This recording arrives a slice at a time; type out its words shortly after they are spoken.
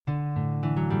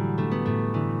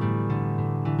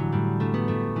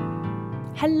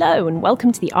Hello and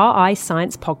welcome to the RI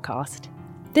Science Podcast.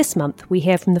 This month we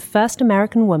hear from the first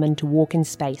American woman to walk in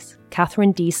space,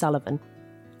 Katherine D. Sullivan.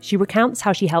 She recounts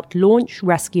how she helped launch,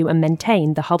 rescue and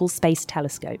maintain the Hubble Space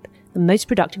Telescope, the most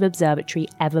productive observatory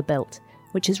ever built,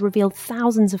 which has revealed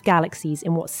thousands of galaxies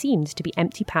in what seemed to be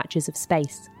empty patches of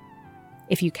space.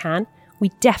 If you can, we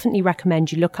definitely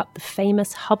recommend you look up the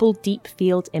famous Hubble Deep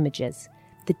Field Images,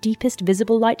 the deepest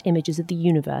visible light images of the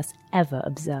universe ever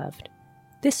observed.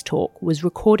 This talk was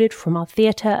recorded from our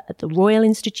theatre at the Royal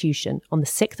Institution on the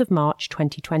 6th of March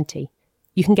 2020.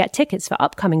 You can get tickets for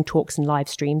upcoming talks and live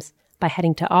streams by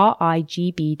heading to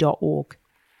rigb.org.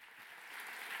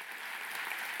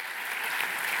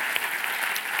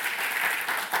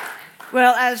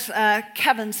 Well, as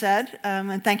Kevin said,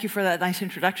 and thank you for that nice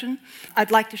introduction, I'd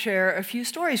like to share a few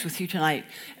stories with you tonight.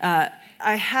 I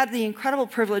had the incredible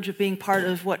privilege of being part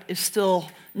of what is still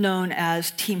known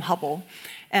as Team Hubble,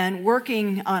 and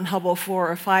working on Hubble for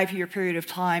a 5-year period of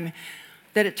time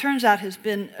that it turns out has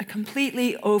been a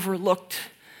completely overlooked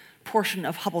portion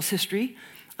of Hubble's history.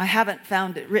 I haven't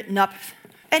found it written up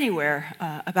anywhere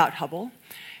about Hubble.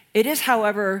 It is,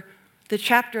 however, the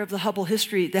chapter of the Hubble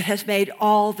history that has made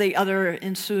all the other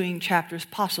ensuing chapters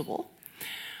possible.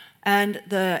 And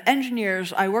the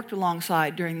engineers I worked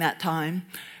alongside during that time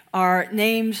are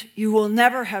names you will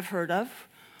never have heard of.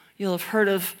 You'll have heard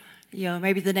of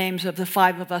maybe the names of the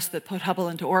 5 of us that put Hubble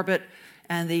into orbit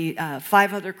and the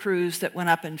 5 other crews that went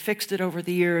up and fixed it over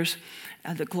the years,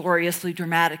 and the gloriously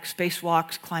dramatic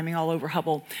spacewalks climbing all over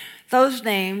Hubble. Those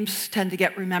names tend to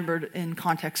get remembered in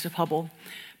context of Hubble.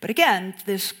 But again,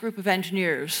 this group of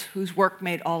engineers whose work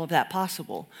made all of that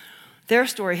possible, their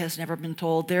story has never been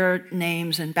told. Their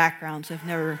names and backgrounds have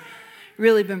never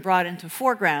really been brought into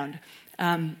foreground.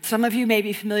 Some of you may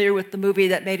be familiar with the movie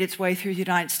that made its way through the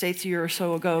United States a year or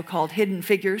so ago called Hidden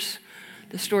Figures,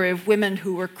 the story of women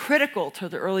who were critical to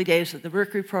the early days of the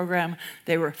Mercury program.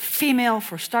 They were female,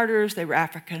 for starters. They were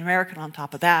African American on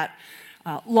top of that.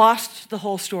 Lost the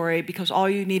whole story because all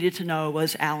you needed to know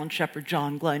was Alan Shepard,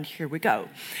 John Glenn, here we go.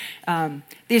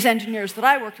 These engineers that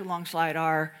I worked alongside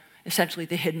are essentially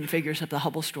the hidden figures of the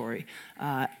Hubble story.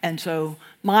 And so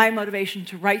my motivation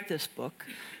to write this book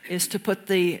is to put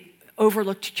the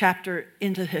overlooked chapter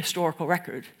into the historical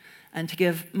record and to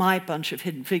give my bunch of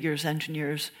hidden figures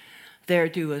engineers their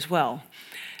due as well.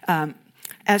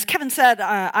 As Kevin said,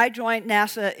 I joined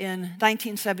NASA in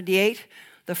 1978,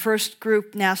 the first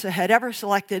group NASA had ever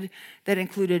selected that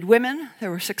included women.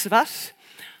 There were 6 of us,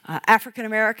 African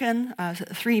American,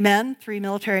 3 men, 3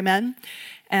 military men,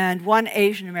 and 1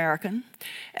 Asian American,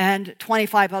 and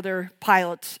 25 other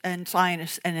pilots and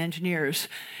scientists and engineers.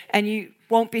 And you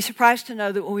won't be surprised to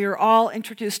know that when we were all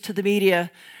introduced to the media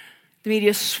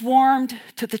swarmed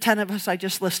to the 10 of us I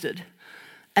just listed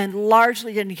and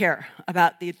largely didn't care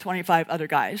about the 25 other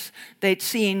guys. They'd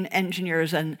seen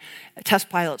engineers and test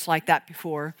pilots like that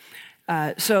before.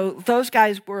 So those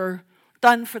guys were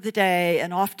done for the day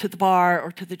and off to the bar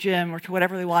or to the gym or to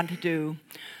whatever they wanted to do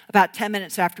about 10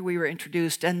 minutes after we were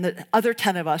introduced. And the other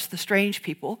 10 of us, the strange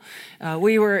people,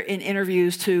 we were in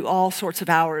interviews to all sorts of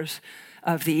hours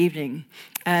of the evening.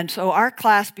 And so our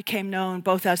class became known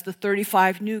both as the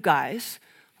 35 new guys.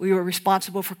 We were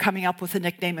responsible for coming up with a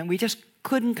nickname, and we just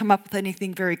couldn't come up with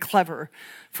anything very clever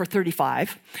for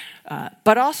 35.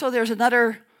 But also there's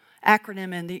another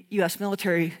acronym in the U.S.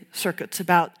 military circuits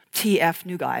about TF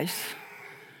new guys,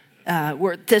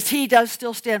 where the T does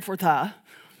still stand for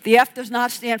the F does not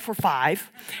stand for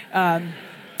 5.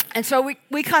 And so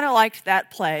we kind of liked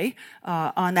that play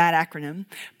on that acronym.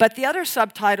 But the other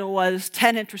subtitle was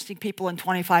 10 interesting people and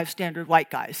 25 standard white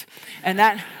guys. And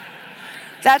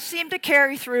that seemed to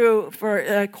carry through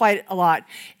for quite a lot.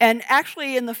 And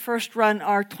actually, in the first run,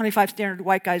 our 25 standard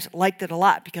white guys liked it a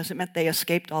lot because it meant they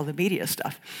escaped all the media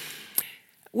stuff.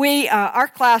 Our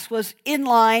class was in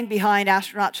line behind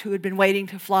astronauts who had been waiting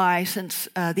to fly since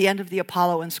the end of the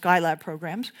Apollo and Skylab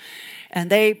programs. And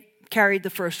they carried the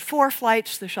first 4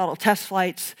 flights, the shuttle test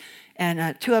flights,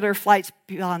 and 2 other flights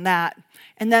beyond that.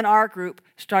 And then our group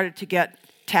started to get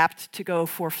tapped to go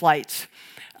 4 flights.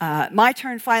 My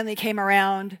turn finally came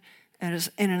around and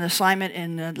in an assignment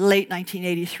in late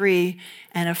 1983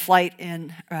 and a flight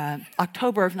in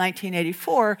October of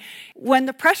 1984. When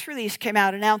the press release came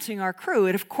out announcing our crew,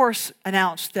 it of course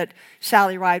announced that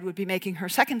Sally Ride would be making her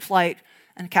second flight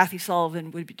and Kathy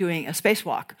Sullivan would be doing a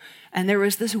spacewalk. And there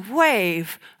was this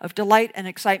wave of delight and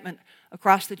excitement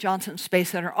across the Johnson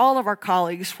Space Center, all of our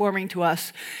colleagues swarming to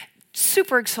us,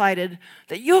 super excited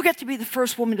that you'll get to be the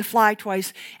first woman to fly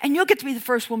twice, and you'll get to be the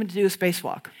first woman to do a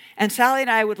spacewalk. And Sally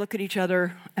and I would look at each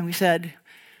other, and we said,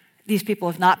 these people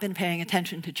have not been paying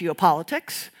attention to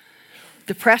geopolitics.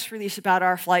 The press release about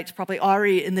our flight's probably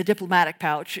already in the diplomatic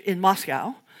pouch in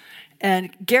Moscow,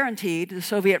 and guaranteed the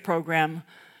Soviet program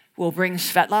will bring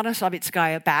Svetlana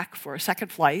Savitskaya back for a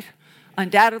second flight,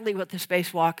 undoubtedly with the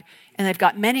spacewalk, and they've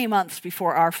got many months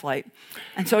before our flight.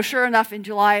 And so sure enough, in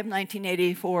July of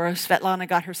 1984, Svetlana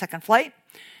got her second flight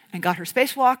and got her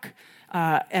spacewalk.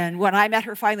 And when I met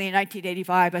her finally in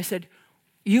 1985, I said,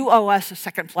 "You owe us a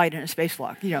second flight and a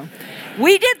spacewalk.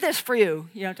 We did this for you.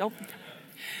 Don't."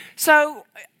 So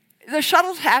the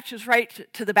shuttle hatch is right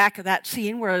to the back of that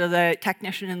scene where the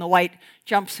technician in the white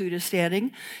jumpsuit is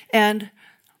standing. And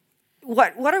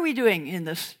what are we doing in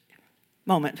this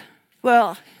moment?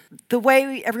 Well, the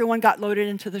way everyone got loaded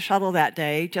into the shuttle that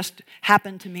day just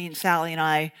happened to mean Sally and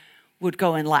I would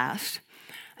go in last.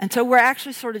 And so we're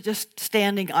actually sort of just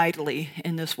standing idly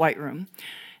in this white room.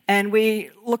 And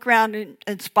we look around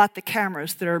and spot the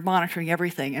cameras that are monitoring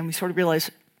everything. And we sort of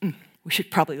realize, we should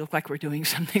probably look like we're doing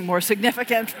something more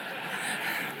significant.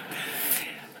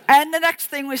 And the next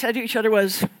thing we said to each other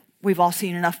was, we've all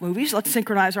seen enough movies, let's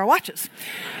synchronize our watches.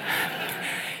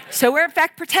 So we're in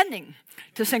fact pretending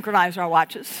to synchronize our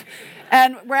watches.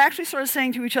 And we're actually sort of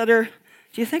saying to each other,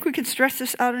 do you think we can stretch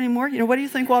this out anymore? What do you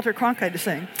think Walter Cronkite is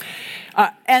saying?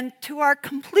 And to our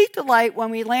complete delight,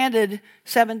 when we landed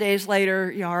 7 days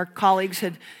later, our colleagues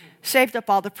had saved up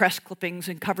all the press clippings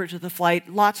and coverage of the flight,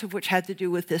 lots of which had to do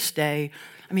with this day.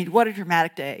 I mean, what a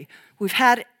dramatic day. We've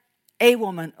had a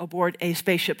woman aboard a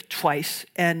spaceship twice,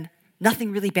 and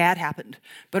nothing really bad happened.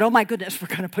 But oh my goodness, we're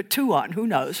going to put 2 on, who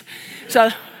knows?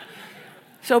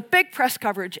 So big press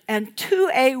coverage, and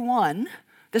 2A1,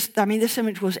 this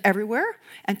image was everywhere,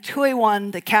 and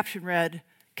 2A1, the caption read,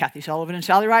 "Kathy Sullivan and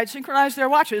Sally Ride synchronized their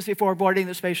watches before boarding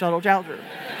the Space Shuttle Challenger."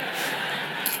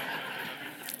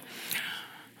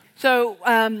 So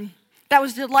that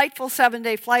was a delightful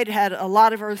 7-day flight. It had a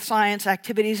lot of earth science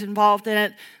activities involved in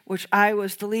it, which I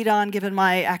was the lead on given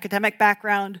my academic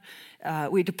background.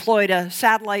 We deployed a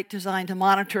satellite designed to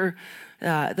monitor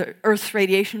the Earth's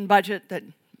radiation budget that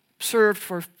served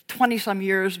for 20-some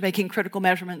years making critical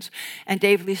measurements. And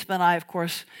Dave Liesman and I, of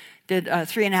course, did a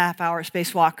 3.5-hour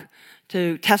spacewalk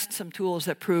to test some tools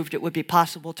that proved it would be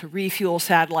possible to refuel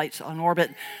satellites on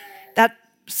orbit. That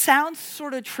sounds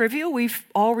sort of trivial. We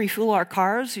all refuel our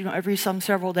cars, every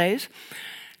several days.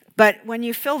 But when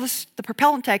you fill the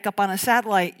propellant tank up on a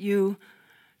satellite, you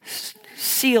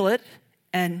seal it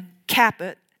and cap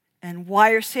it and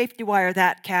safety wire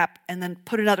that cap and then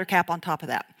put another cap on top of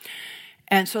that.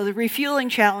 And so the refueling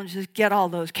challenge is get all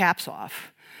those caps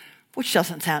off, which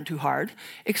doesn't sound too hard,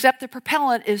 except the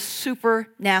propellant is super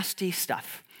nasty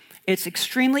stuff. It's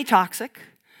extremely toxic,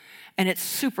 and it's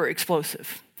super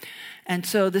explosive. And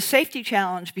so the safety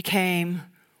challenge became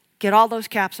get all those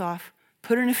caps off,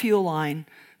 put in a fuel line,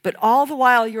 but all the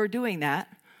while you're doing that,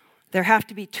 there have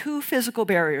to be 2 physical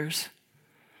barriers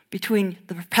between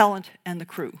the propellant and the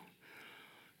crew.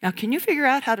 Now, can you figure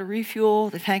out how to refuel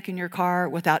the tank in your car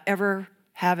without ever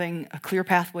having a clear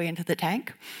pathway into the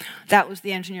tank? That was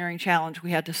the engineering challenge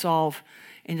we had to solve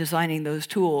in designing those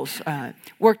tools.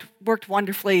 Worked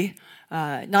wonderfully.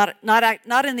 Not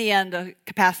in the end a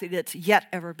capacity that's yet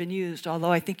ever been used,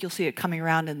 although I think you'll see it coming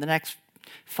around in the next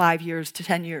 5 years to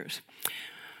 10 years.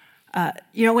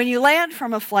 When you land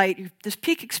from a flight, this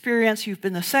peak experience, you've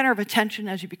been the center of attention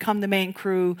as you become the main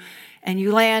crew, and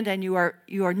you land and you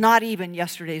are not even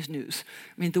yesterday's news.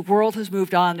 I mean, the world has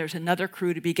moved on. There's another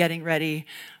crew to be getting ready.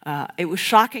 It was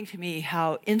shocking to me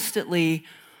how instantly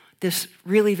this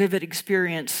really vivid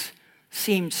experience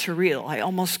seemed surreal. I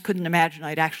almost couldn't imagine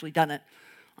I'd actually done it.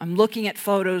 I'm looking at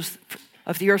photos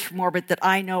of the Earth from orbit that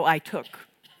I know I took,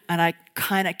 and I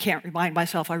kind of can't remind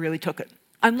myself I really took it.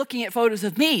 I'm looking at photos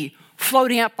of me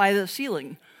floating up by the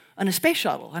ceiling on a space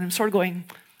shuttle, and I'm sort of going,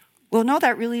 well, no,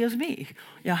 that really is me.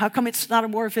 How come it's not a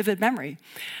more vivid memory?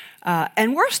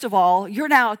 And worst of all, you're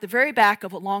now at the very back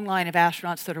of a long line of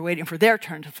astronauts that are waiting for their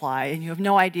turn to fly, and you have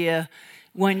no idea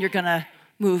when you're going to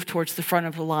move towards the front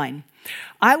of the line.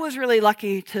 I was really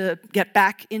lucky to get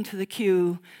back into the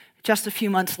queue just a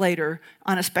few months later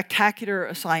on a spectacular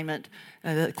assignment,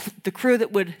 the crew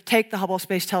that would take the Hubble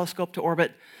Space Telescope to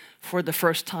orbit for the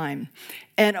first time.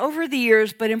 And over the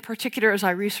years, but in particular as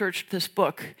I researched this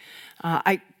book,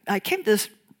 I came to this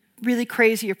really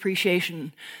crazy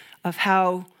appreciation of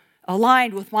how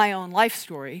aligned with my own life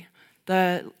story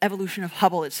the evolution of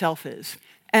Hubble itself is.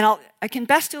 And I can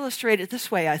best illustrate it this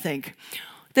way, I think.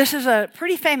 This is a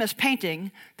pretty famous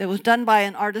painting that was done by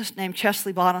an artist named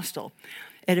Chesley Bonestell.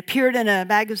 It appeared in a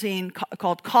magazine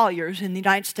called Collier's in the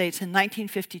United States in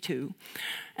 1952.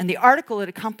 And the article that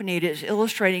accompanied it is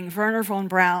illustrating Wernher von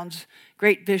Braun's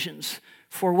great visions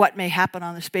for what may happen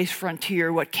on the space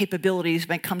frontier, what capabilities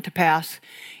may come to pass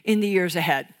in the years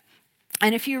ahead.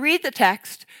 And if you read the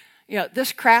text,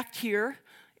 this craft here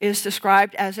is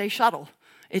described as a shuttle.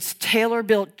 It's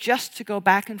tailor-built just to go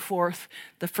back and forth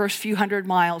the first few hundred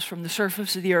miles from the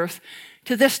surface of the Earth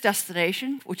to this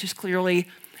destination, which is clearly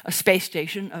a space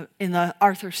station in the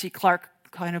Arthur C. Clarke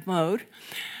kind of mode.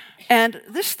 And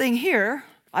this thing here,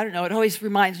 I don't know, it always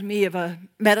reminds me of a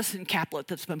medicine caplet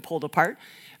that's been pulled apart.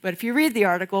 But if you read the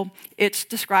article, it's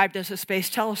described as a space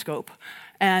telescope.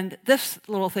 And this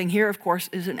little thing here, of course,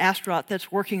 is an astronaut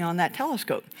that's working on that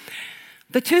telescope.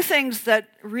 The two things that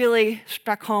really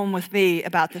struck home with me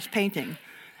about this painting,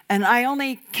 and I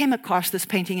only came across this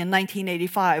painting in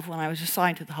 1985 when I was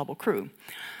assigned to the Hubble crew.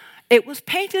 It was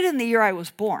painted in the year I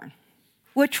was born,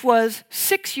 which was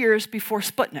 6 years before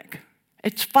Sputnik.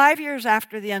 It's 5 years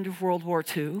after the end of World War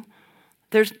II.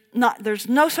 There's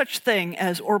no such thing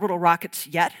as orbital rockets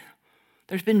yet.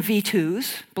 There's been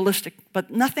V2s, ballistic,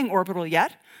 but nothing orbital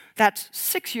yet. That's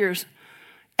 6 years.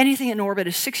 Anything in orbit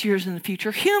is 6 years in the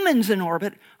future. Humans in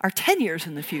orbit are 10 years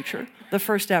in the future, the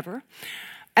first ever.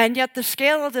 And yet the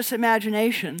scale of this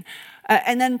imagination,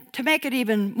 and then to make it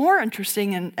even more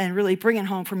interesting and really bring it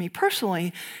home for me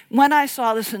personally, when I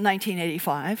saw this in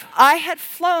 1985, I had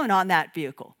flown on that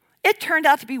vehicle. It turned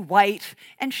out to be white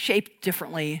and shaped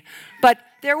differently, but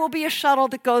there will be a shuttle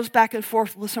that goes back and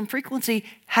forth with some frequency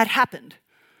had happened.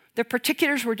 The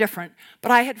particulars were different,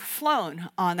 but I had flown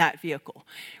on that vehicle.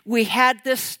 We had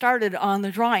this started on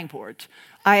the drawing boards.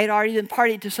 I had already been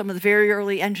party to some of the very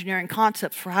early engineering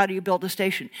concepts for how do you build a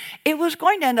station. It was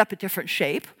going to end up a different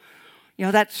shape.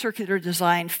 That circular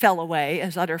design fell away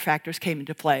as other factors came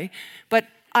into play. But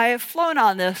I have flown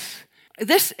on this.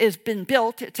 This has been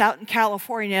built. It's out in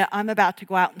California. I'm about to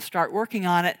go out and start working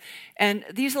on it. And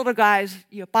these little guys,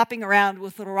 bopping around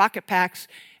with little rocket packs.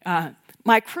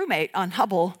 My crewmate on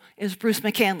Hubble is Bruce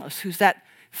McCandless, who's that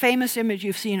famous image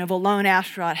you've seen of a lone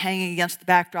astronaut hanging against the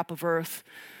backdrop of Earth,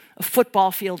 a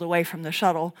football field away from the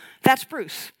shuttle. That's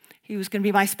Bruce. He was going to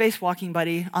be my spacewalking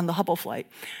buddy on the Hubble flight.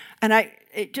 And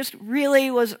it just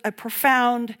really was a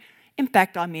profound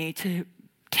impact on me to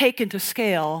take into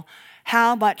scale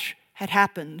how much had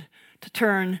happened to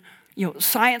turn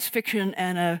science fiction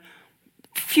and a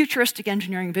futuristic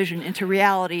engineering vision into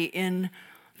reality in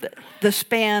the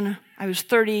span. I was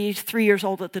 33 years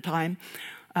old at the time.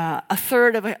 A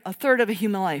third of a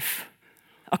human life,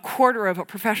 a quarter of a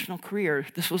professional career.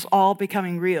 This was all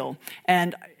becoming real,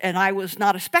 and I was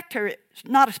not a spectator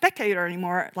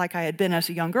anymore, like I had been as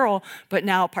a young girl, but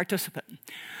now a participant.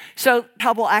 So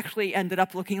Hubble actually ended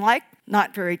up looking like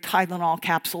not very Tylenol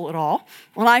capsule at all.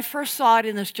 When I first saw it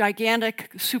in this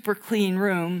gigantic, super clean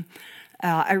room,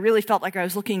 I really felt like I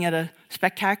was looking at a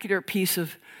spectacular piece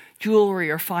of jewelry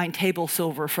or fine table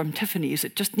silver from Tiffany's.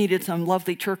 It just needed some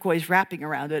lovely turquoise wrapping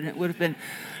around it, and it would have been,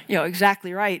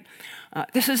 exactly right.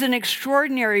 This is an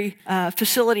extraordinary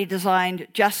facility designed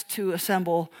just to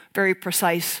assemble very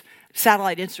precise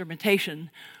satellite instrumentation.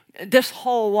 This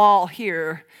whole wall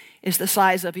here is the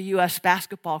size of a U.S.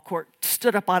 basketball court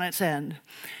stood up on its end.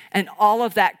 And all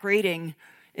of that grating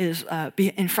is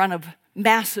in front of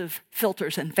massive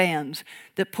filters and fans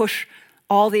that push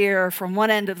all the air from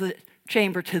one end of the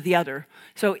chamber to the other.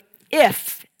 So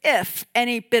if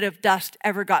any bit of dust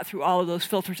ever got through all of those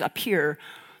filters up here,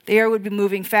 the air would be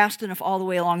moving fast enough all the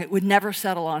way along, it would never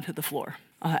settle onto the floor.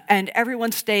 And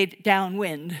everyone stayed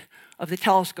downwind of the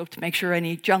telescope to make sure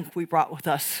any junk we brought with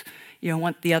us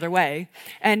went the other way.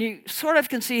 And you sort of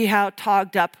can see how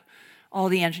togged up all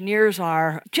the engineers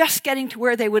are. Just getting to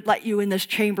where they would let you in this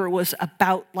chamber was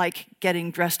about like getting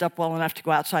dressed up well enough to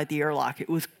go outside the airlock. It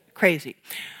was crazy.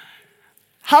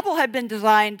 Hubble had been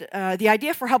designed, the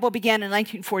idea for Hubble began in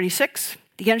 1946.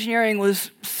 The engineering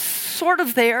was sort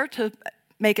of there to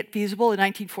make it feasible in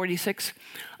 1946.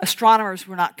 Astronomers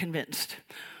were not convinced.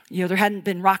 There hadn't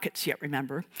been rockets yet,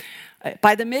 remember.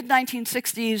 By the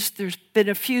mid-1960s, there's been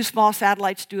a few small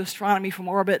satellites do astronomy from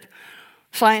orbit.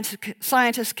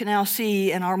 Scientists can now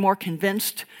see and are more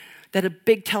convinced that a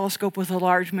big telescope with a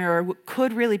large mirror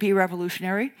could really be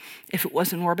revolutionary if it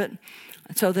was in orbit.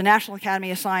 And so the National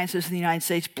Academy of Sciences in the United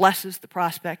States blesses the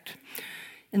prospect.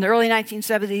 In the early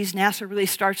 1970s, NASA really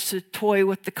starts to toy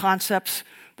with the concepts.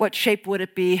 What shape would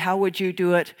it be? How would you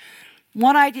do it?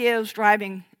 One idea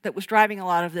that was driving a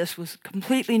lot of this was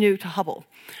completely new to Hubble.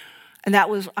 And that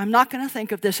was, I'm not going to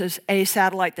think of this as a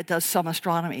satellite that does some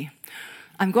astronomy.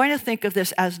 I'm going to think of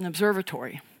this as an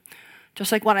observatory.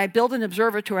 Just like when I build an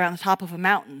observatory on the top of a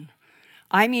mountain,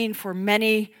 I mean for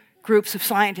many groups of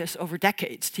scientists over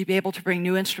decades to be able to bring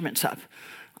new instruments up.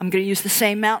 I'm going to use the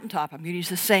same mountaintop. I'm going to use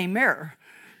the same mirror.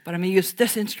 but I'm going to use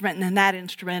this instrument and then that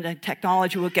instrument, and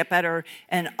technology will get better,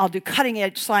 and I'll do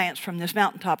cutting-edge science from this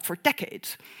mountaintop for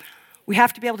decades. We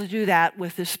have to be able to do that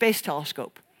with this space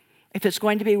telescope if it's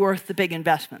going to be worth the big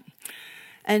investment.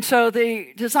 And so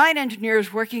the design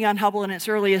engineers working on Hubble in its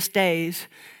earliest days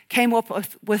came up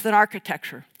with an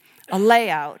architecture, a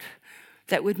layout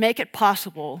that would make it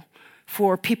possible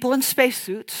for people in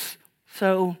spacesuits.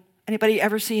 So anybody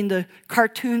ever seen the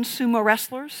cartoon sumo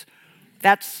wrestlers?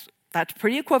 That's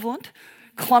pretty equivalent.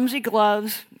 Clumsy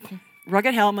gloves,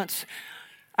 rugged helmets.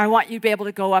 I want you to be able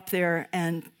to go up there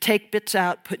and take bits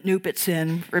out, put new bits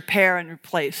in, repair and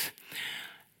replace.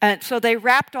 And so they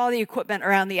wrapped all the equipment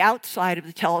around the outside of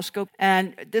the telescope,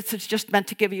 and this is just meant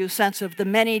to give you a sense of the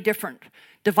many different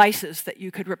devices that you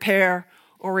could repair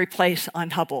or replace on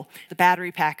Hubble. The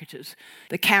battery packages,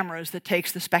 the cameras that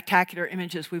takes the spectacular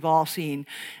images we've all seen,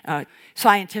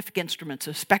 scientific instruments,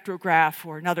 a spectrograph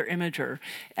or another imager,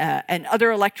 and other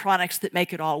electronics that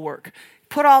make it all work.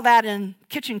 Put all that in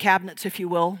kitchen cabinets, if you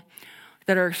will,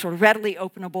 that are sort of readily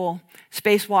openable.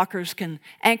 Spacewalkers can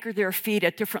anchor their feet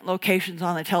at different locations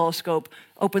on the telescope,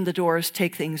 open the doors,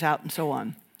 take things out, and so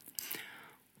on.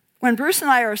 When Bruce and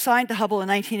I are assigned to Hubble in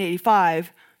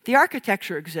 1985, the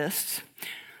architecture exists.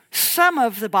 Some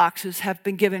of the boxes have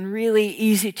been given really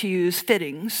easy-to-use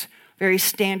fittings, very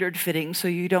standard fittings, so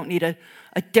you don't need a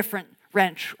different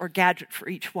wrench or gadget for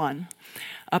each one.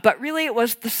 But really, it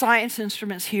was the science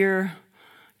instruments here,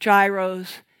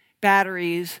 gyros,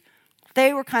 batteries.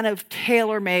 They were kind of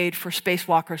tailor-made for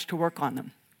spacewalkers to work on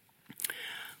them.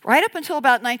 Right up until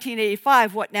about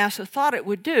 1985, what NASA thought it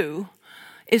would do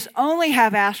is only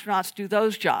have astronauts do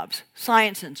those jobs,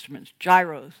 science instruments,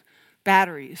 gyros,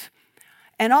 batteries,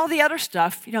 and all the other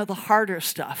stuff, the harder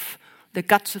stuff, the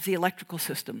guts of the electrical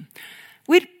system.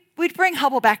 We'd bring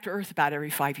Hubble back to Earth about every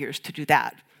 5 years to do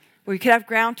that, where you could have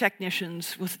ground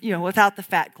technicians without the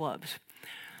fat gloves.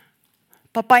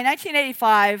 But by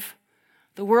 1985,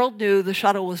 the world knew the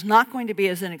shuttle was not going to be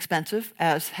as inexpensive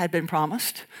as had been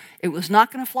promised. It was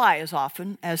not going to fly as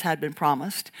often as had been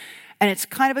promised. And it's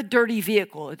kind of a dirty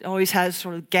vehicle. It always has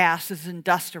sort of gases and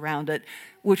dust around it,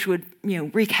 which would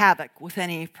wreak havoc with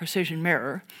any precision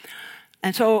mirror.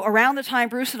 And so around the time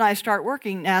Bruce and I start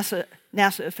working, NASA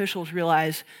officials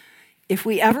realize if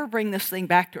we ever bring this thing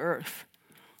back to Earth,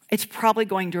 it's probably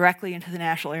going directly into the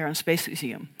National Air and Space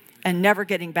Museum and never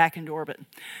getting back into orbit.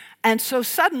 And so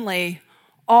suddenly,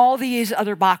 all these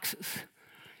other boxes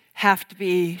have to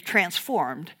be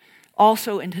transformed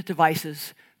also into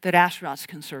devices that astronauts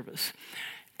can service.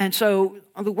 And so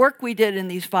the work we did in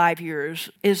these 5 years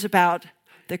is about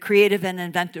the creative and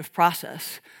inventive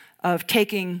process of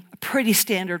taking a pretty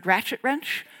standard ratchet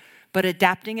wrench, but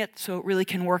adapting it so it really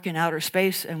can work in outer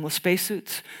space and with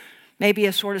spacesuits. Maybe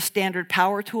a sort of standard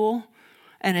power tool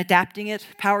and adapting it.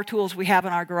 Power tools we have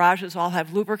in our garages all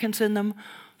have lubricants in them.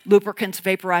 Lubricants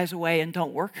vaporize away and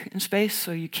don't work in space,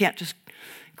 so you can't just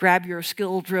grab your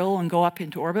skill drill and go up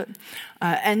into orbit.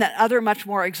 And that other much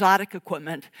more exotic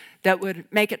equipment that would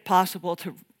make it possible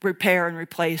to repair and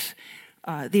replace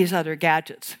these other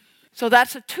gadgets. So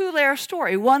that's a two-layer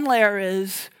story. One layer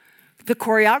is the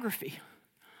choreography.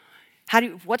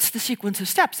 What's the sequence of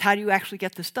steps? How do you actually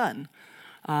get this done?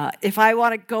 If I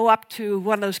want to go up to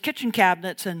one of those kitchen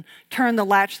cabinets and turn the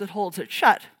latch that holds it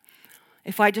shut,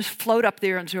 if I just float up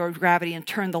there in zero gravity and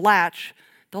turn the latch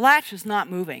is not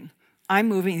moving. I'm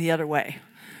moving the other way.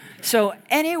 So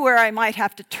anywhere I might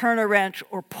have to turn a wrench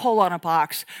or pull on a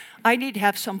box, I need to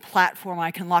have some platform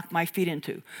I can lock my feet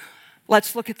into.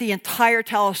 Let's look at the entire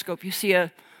telescope. You see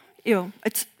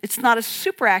it's not a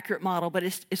super accurate model, but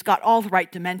it's got all the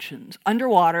right dimensions.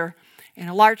 Underwater, in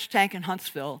a large tank in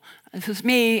Huntsville. This is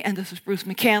me, and this is Bruce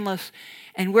McCandless,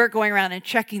 and we're going around and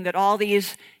checking that all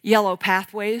these yellow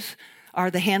pathways are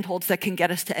the handholds that can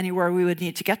get us to anywhere we would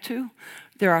need to get to.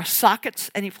 There are sockets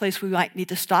any place we might need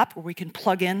to stop where we can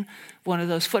plug in one of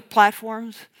those foot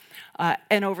platforms.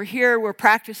 And over here, we're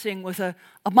practicing with a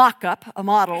mock-up, a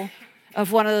model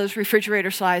of one of those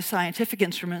refrigerator-sized scientific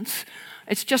instruments.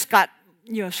 It's just got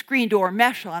screen door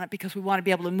mesh on it because we want to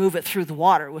be able to move it through the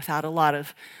water without a lot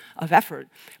of effort.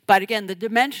 But again, the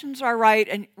dimensions are right,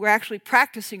 and we're actually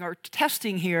practicing or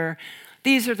testing here.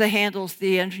 These are the handles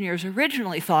the engineers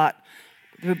originally thought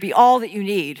would be all that you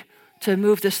need to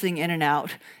move this thing in and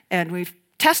out. And we've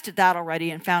tested that already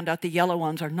and found out the yellow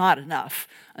ones are not enough.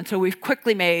 And so we've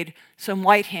quickly made some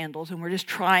white handles, and we're just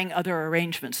trying other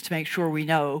arrangements to make sure we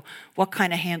know what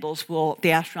kind of handles will the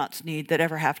astronauts need that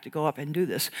ever have to go up and do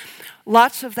this.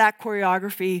 Lots of that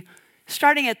choreography,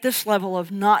 starting at this level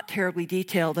of not terribly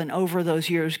detailed and over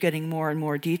those years getting more and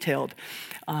more detailed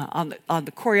on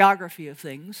the choreography of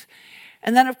things.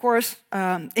 And then, of course,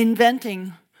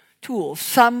 inventing tools.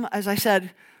 Some, as I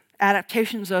said,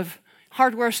 adaptations of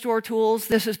hardware store tools.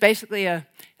 This is basically an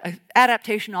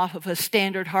adaptation off of a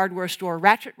standard hardware store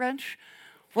ratchet wrench.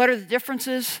 What are the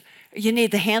differences? You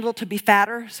need the handle to be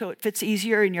fatter so it fits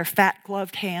easier in your fat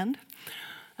gloved hand.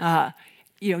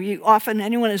 You often,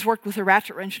 anyone who's worked with a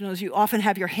ratchet wrench knows you often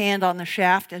have your hand on the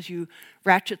shaft as you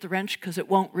ratchet the wrench because it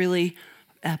won't really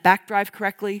backdrive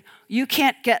correctly. You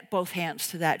can't get both hands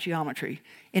to that geometry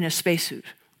in a spacesuit,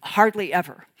 hardly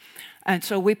ever. And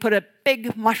so we put a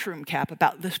big mushroom cap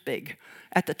about this big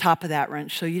at the top of that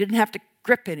wrench, so you didn't have to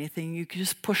grip anything. You could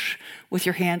just push with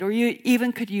your hand, or you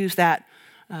even could use that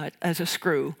as a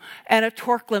screw. And a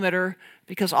torque limiter,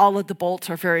 because all of the bolts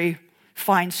are very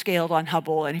fine-scaled on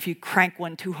Hubble, and if you crank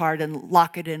one too hard and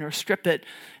lock it in or strip it,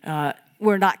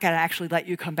 we're not going to actually let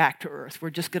you come back to Earth. We're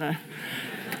just going to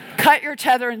cut your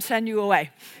tether and send you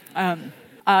away.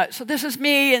 So this is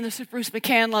me, and this is Bruce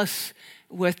McCandless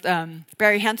with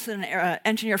Barry Henson,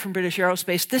 engineer from British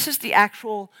Aerospace. This is the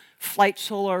actual flight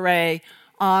solar array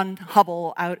on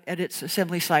Hubble out at its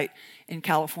assembly site in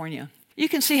California. You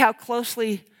can see how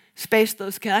closely spaced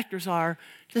those connectors are.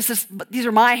 These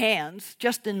are my hands,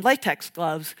 just in latex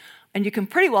gloves, and you can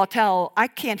pretty well tell I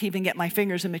can't even get my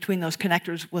fingers in between those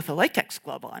connectors with a latex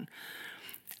glove on.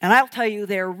 And I'll tell you,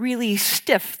 they're really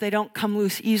stiff. They don't come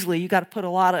loose easily. You got to put a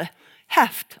lot of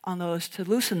heft on those to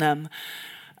loosen them,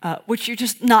 which you're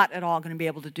just not at all going to be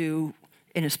able to do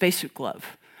in a spacesuit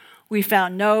glove. We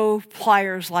found no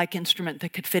pliers-like instrument that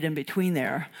could fit in between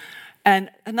there.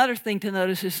 And another thing to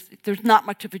notice is there's not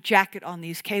much of a jacket on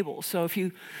these cables. So if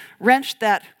you wrench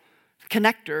that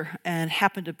connector and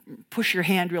happen to push your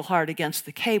hand real hard against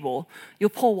the cable,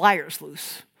 you'll pull wires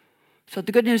loose. So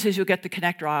the good news is you'll get the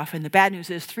connector off, and the bad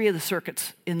news is 3 of the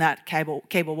circuits in that cable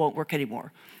won't work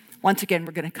anymore. Once again,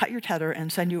 we're going to cut your tether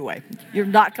and send you away. You're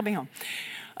not coming home.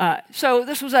 So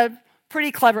this was a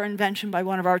pretty clever invention by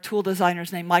one of our tool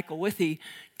designers named Michael Withey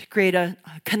to create a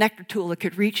connector tool that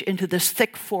could reach into this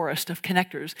thick forest of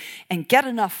connectors and get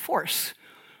enough force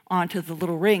onto the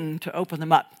little ring to open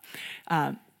them up.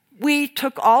 We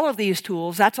took all of these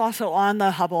tools. That's also on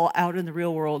the Hubble out in the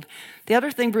real world. The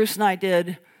other thing Bruce and I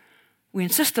did, we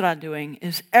insisted on doing,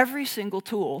 is every single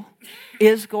tool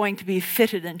is going to be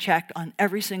fitted and checked on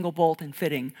every single bolt and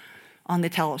fitting on the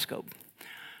telescope.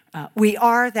 We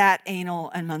are that anal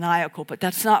and maniacal, but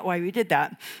that's not why we did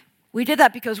that. We did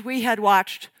that because we had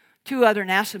watched 2 other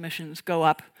NASA missions go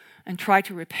up and try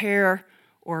to repair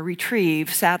or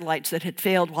retrieve satellites that had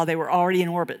failed while they were already in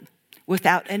orbit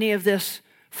without any of this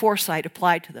foresight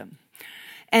applied to them.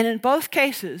 And in both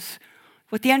cases,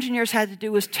 what the engineers had to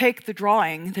do was take the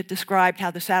drawing that described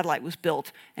how the satellite was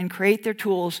built and create their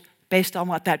tools based on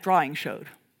what that drawing showed.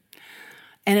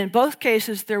 And in both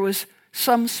cases, there was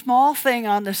some small thing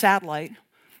on the satellite,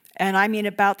 and I mean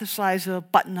about the size of a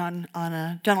button on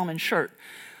a gentleman's shirt,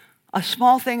 a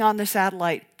small thing on the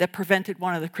satellite that prevented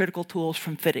one of the critical tools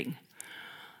from fitting.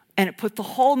 And it put the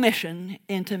whole mission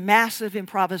into massive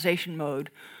improvisation mode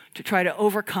to try to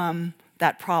overcome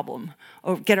that problem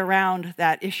or get around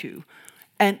that issue.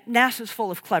 And NASA's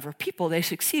full of clever people. They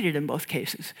succeeded in both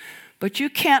cases. But you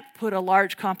can't put a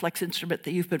large, complex instrument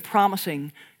that you've been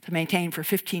promising to maintain for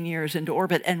 15 years into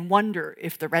orbit and wonder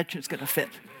if the wrench is going to fit.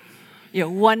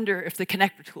 Wonder if the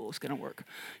connector tool is going to work.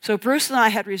 So Bruce and I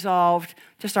had resolved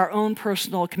just our own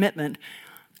personal commitment.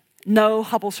 No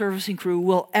Hubble servicing crew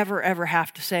will ever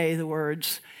have to say the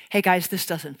words, "Hey guys, this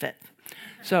doesn't fit."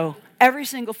 So every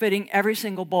single fitting, every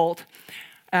single bolt.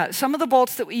 Some of the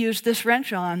bolts that we used this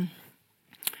wrench on,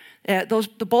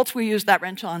 the bolts we used that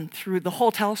wrench on through the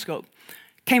whole telescope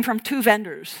came from 2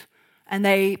 vendors, and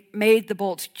they made the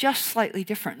bolts just slightly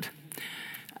different.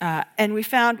 And we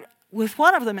found with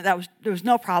one of them there was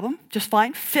no problem, just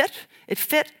fine. It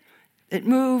fit, it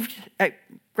moved,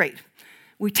 great.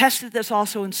 We tested this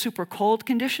also in super cold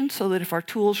conditions so that if our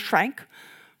tools shrank,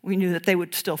 we knew that they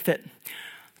would still fit.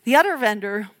 The other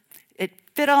vendor, it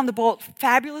fit on the bolt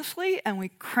fabulously, and we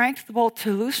cranked the bolt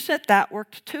to loosen it. That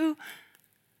worked too.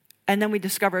 And then we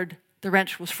discovered the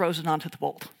wrench was frozen onto the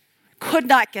bolt. Could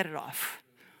not get it off.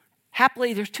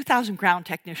 Happily, there's 2,000 ground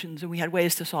technicians, and we had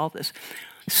ways to solve this.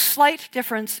 Slight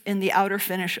difference in the outer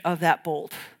finish of that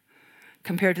bolt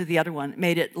compared to the other one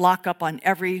made it lock up on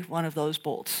every one of those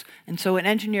bolts. And so an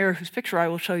engineer, whose picture I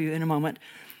will show you in a moment,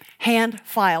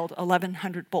 hand-filed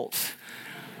 1,100 bolts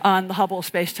on the Hubble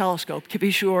Space Telescope to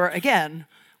be sure, again,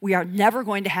 we are never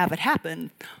going to have it happen.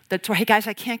 That's why, hey guys,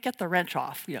 I can't get the wrench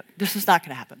off. This is not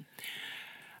going to happen.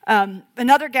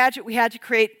 Another gadget we had to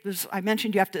create was, I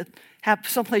mentioned you have to have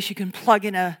someplace you can plug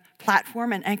in a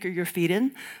platform and anchor your feet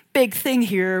in. Big thing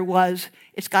here was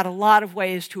it's got a lot of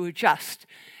ways to adjust.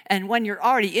 And when you're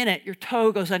already in it, your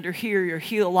toe goes under here, your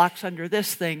heel locks under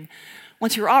this thing.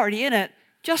 Once you're already in it,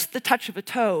 just the touch of a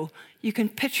toe, you can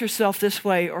pitch yourself this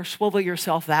way or swivel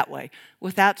yourself that way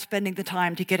without spending the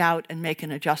time to get out and make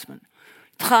an adjustment.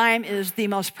 Time is the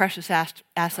most precious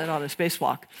asset on a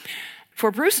spacewalk.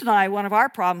 For Bruce and I, one of our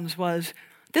problems was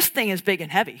this thing is big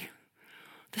and heavy.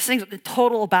 This thing's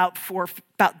total about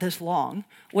this long,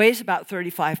 weighs about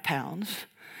 35 pounds.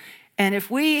 And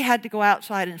if we had to go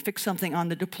outside and fix something on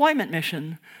the deployment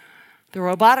mission, the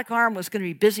robotic arm was going to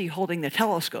be busy holding the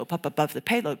telescope up above the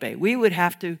payload bay. We would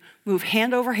have to move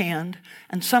hand over hand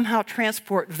and somehow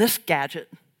transport this gadget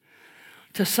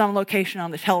to some location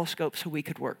on the telescope so we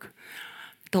could work.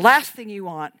 The last thing you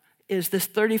want is this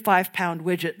 35-pound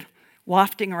widget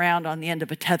wafting around on the end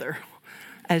of a tether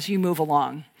as you move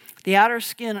along. The outer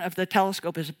skin of the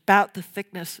telescope is about the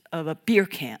thickness of a beer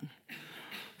can.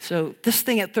 So this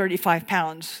thing at 35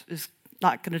 pounds is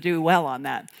not going to do well on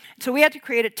that. So we had to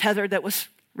create a tether that was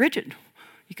rigid.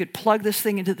 You could plug this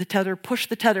thing into the tether, push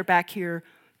the tether back here,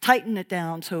 tighten it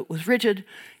down so it was rigid.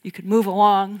 You could move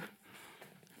along,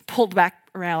 pull it back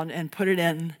around, and put it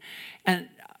in. And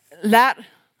that,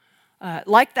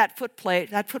 like that foot plate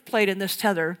and this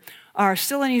tether are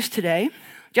still in use today.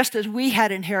 Just as we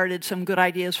had inherited some good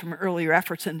ideas from earlier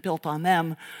efforts and built on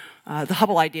them, the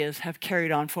Hubble ideas have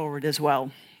carried on forward as well.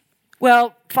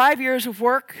 Well, 5 years of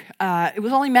work. It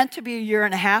was only meant to be a year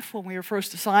and a half when we were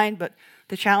first assigned, but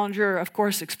the Challenger, of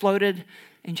course, exploded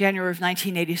in January of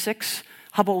 1986.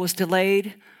 Hubble was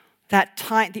delayed. That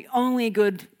time, the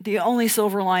only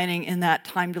silver lining in that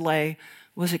time delay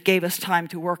was it gave us time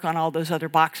to work on all those other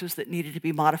boxes that needed to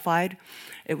be modified.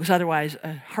 It was otherwise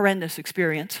a horrendous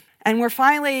experience. And we're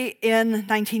finally in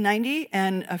 1990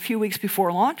 and a few weeks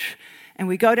before launch, and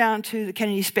we go down to the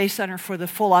Kennedy Space Center for the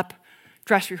full-up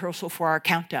dress rehearsal for our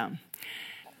countdown.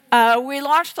 We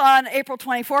launched on April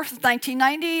 24th of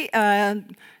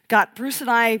 1990, got Bruce and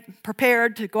I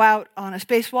prepared to go out on a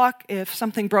spacewalk if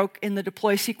something broke in the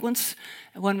deploy sequence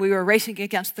when we were racing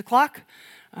against the clock.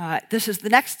 This is the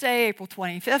next day, April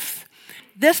 25th.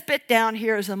 This bit down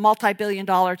here is a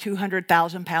multi-billion-dollar,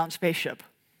 200,000-pound spaceship.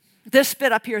 This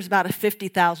bit up here is about a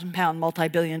 50,000-pound,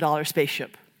 multi-billion-dollar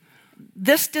spaceship.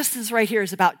 This distance right here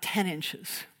is about 10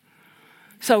 inches.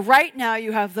 So right now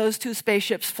you have those two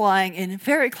spaceships flying in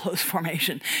very close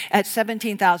formation at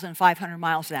 17,500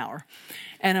 miles an hour.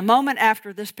 And a moment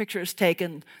after this picture is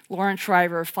taken, Lawrence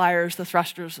Shriver fires the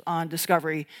thrusters on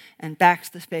Discovery and backs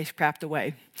the spacecraft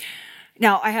away.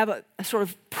 Now, I have a sort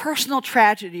of personal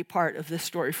tragedy part of this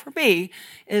story for me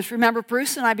is, remember,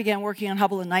 Bruce and I began working on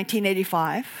Hubble in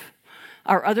 1985.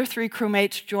 Our other three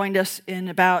crewmates joined us in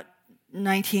about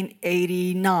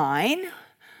 1989.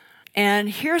 And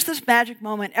here's this magic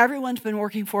moment everyone's been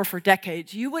working for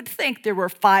decades. You would think there were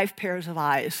 5 pairs of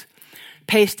eyes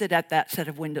pasted at that set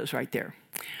of windows right there.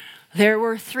 There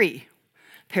were 3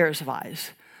 pairs of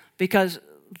eyes because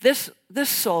this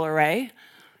solar array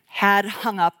had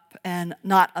hung up and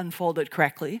not unfolded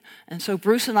correctly. And so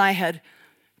Bruce and I had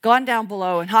gone down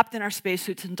below and hopped in our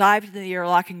spacesuits and dived into the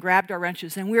airlock and grabbed our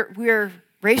wrenches. And we're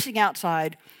racing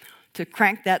outside to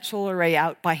crank that solar array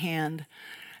out by hand.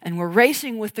 And we're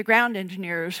racing with the ground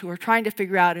engineers who are trying to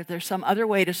figure out if there's some other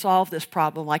way to solve this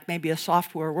problem, like maybe a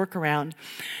software workaround.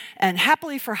 And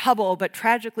happily for Hubble, but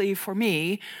tragically for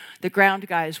me, the ground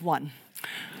guys won.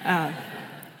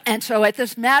 And so at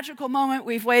this magical moment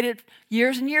we've waited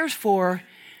years and years for,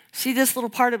 see this little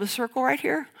part of a circle right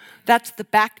here? That's the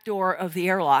back door of the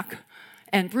airlock.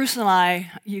 And Bruce and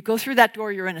I, you go through that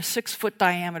door, you're in a 6-foot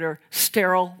diameter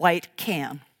sterile white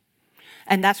can.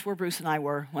 And that's where Bruce and I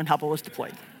were when Hubble was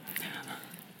deployed.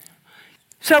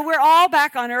 So we're all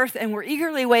back on Earth, and we're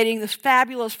eagerly waiting this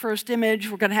fabulous first image.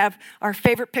 We're going to have our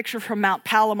favorite picture from Mount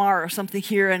Palomar or something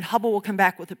here, and Hubble will come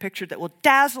back with a picture that will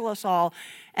dazzle us all.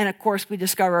 And, of course, we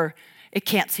discover it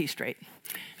can't see straight.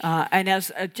 And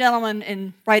as a gentleman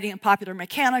in writing in Popular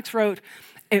Mechanics wrote,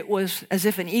 it was as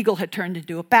if an eagle had turned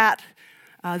into a bat.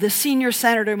 The senior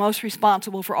senator most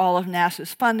responsible for all of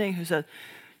NASA's funding, who's a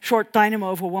short dynamo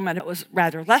of a woman, it was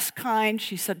rather less kind.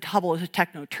 She said Hubble is a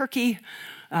techno-turkey.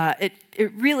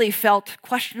 It really felt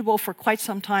questionable for quite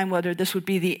some time whether this would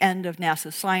be the end of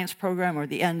NASA's science program or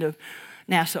the end of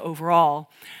NASA overall.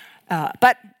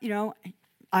 But, you know,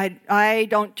 I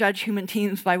don't judge human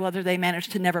teams by whether they manage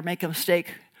to never make a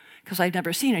mistake, because I've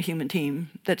never seen a human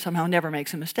team that somehow never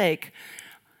makes a mistake.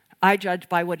 I judge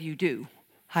by what do you do?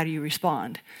 How do you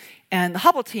respond? And the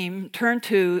Hubble team turned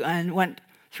to and went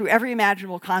through every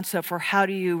imaginable concept for how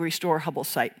do you restore Hubble's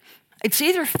sight. It's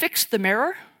either fix the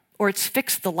mirror or it's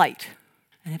fix the light.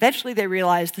 And eventually they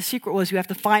realized the secret was you have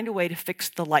to find a way to fix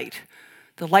the light.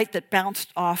 the light that bounced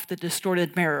off the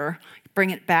distorted mirror, bring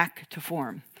it back to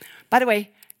form. By the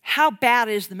way, how bad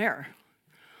is the mirror?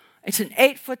 It's an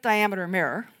 8-foot diameter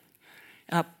mirror.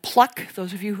 Pluck,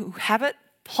 those of you who have it,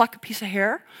 pluck a piece of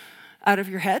hair out of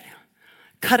your head,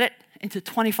 cut it into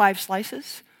 25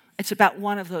 slices. It's about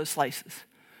one of those slices.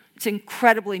 It's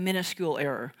incredibly minuscule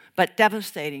error, but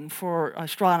devastating for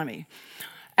astronomy.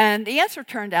 And the answer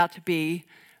turned out to be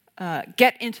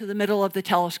get into the middle of the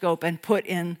telescope and put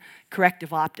in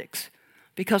corrective optics.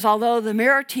 Because although the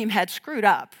mirror team had screwed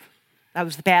up, that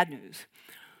was the bad news,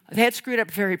 they had screwed up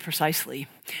very precisely.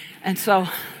 And so,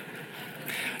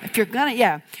 if you're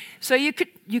gonna, so you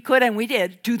could, and we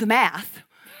did, do the math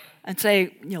and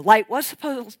say, light was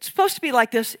supposed to be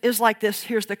like this, is like this,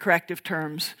 here's the corrective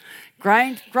terms.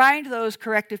 Grind those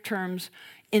corrective terms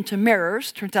into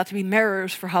mirrors. Turns out to be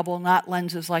mirrors for Hubble, not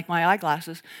lenses like my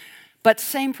eyeglasses, but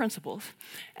same principles.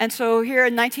 And so here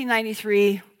in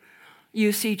 1993,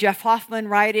 you see Jeff Hoffman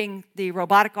riding the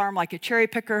robotic arm like a cherry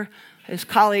picker. His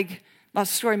colleague,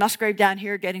 Story Musgrave, down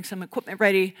here getting some equipment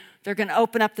ready. They're going to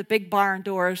open up the big barn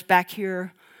doors back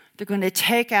here. They're going to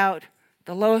take out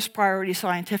the lowest priority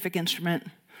scientific instrument.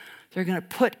 They're going to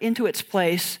put into its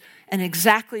place an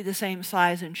exactly the same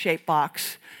size and shape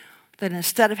box that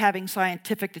instead of having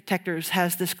scientific detectors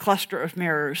has this cluster of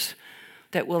mirrors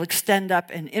that will extend up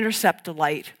and intercept the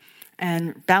light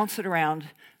and bounce it around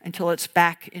until it's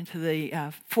back into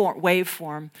the wave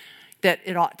form that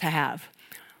it ought to have.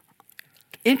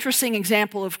 Interesting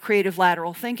example of creative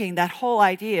lateral thinking, that whole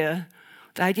idea,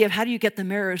 the idea of how do you get the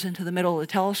mirrors into the middle of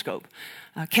the telescope,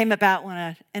 came about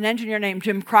when an engineer named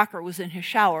Jim Crocker was in his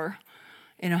shower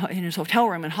in his hotel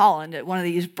room in Holland at one of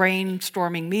these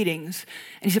brainstorming meetings.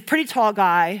 And he's a pretty tall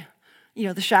guy.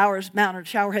 The shower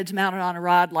head's mounted on a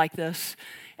rod like this.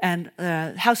 And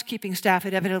the housekeeping staff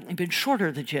had evidently been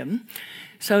shorter than Jim.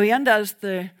 So he undoes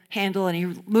the handle and he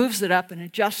moves it up and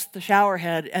adjusts the shower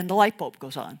head, and the light bulb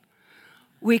goes on.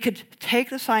 We could take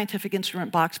the scientific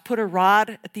instrument box, put a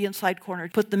rod at the inside corner,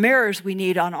 put the mirrors we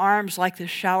need on arms like this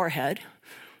shower head,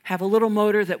 have a little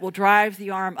motor that will drive the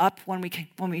arm up when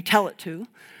we tell it to,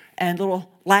 and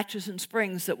little latches and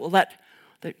springs that will let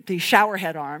the shower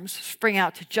head arms spring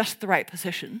out to just the right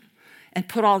position, and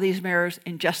put all these mirrors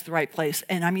in just the right place.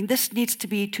 And this needs to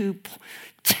be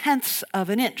 0.2 of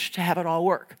an inch to have it all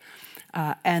work.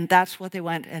 And that's what they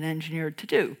went and engineered to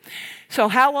do. So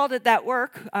how well did that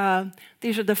work?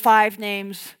 These are the 7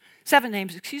 names,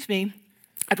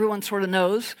 everyone sort of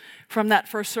knows from that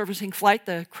first servicing flight,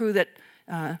 the crew that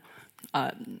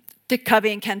Dick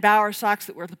Covey and Ken Bowersox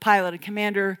that were the pilot and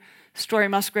commander, Story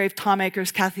Musgrave, Tom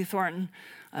Akers, Kathy Thornton,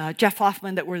 Jeff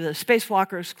Hoffman that were the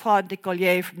spacewalkers, Claude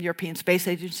Nicollier from the European Space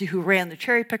Agency who ran the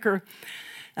cherry picker.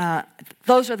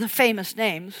 Those are the famous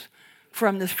names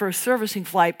from this first servicing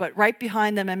flight, but right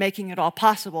behind them and making it all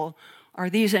possible are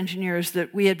these engineers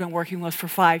that we had been working with for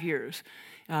 5 years.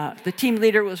 The team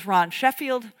leader was Ron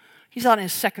Sheffield. He's on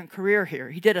his second career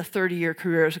here. He did a 30-year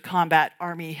career as a combat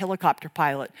Army helicopter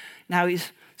pilot. Now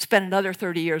he's spent another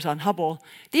 30 years on Hubble.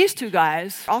 These 2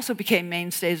 guys also became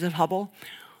mainstays of Hubble.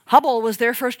 Hubble was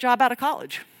their first job out of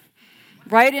college,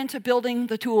 right into building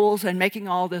the tools and making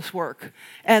all this work.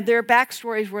 And their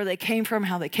backstories, where they came from,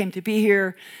 how they came to be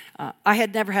here. I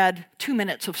had never had 2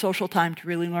 minutes of social time to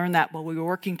really learn that while we were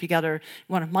working together.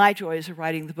 One of my joys of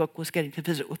writing the book was getting to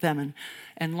visit with them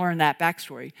and learn that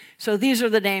backstory. So these are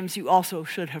the names you also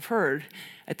should have heard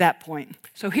at that point.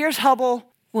 So here's Hubble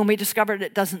when we discovered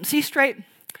it doesn't see straight.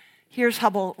 Here's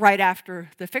Hubble right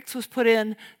after the fix was put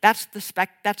in. That's the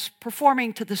spec. That's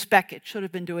performing to the spec it should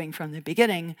have been doing from the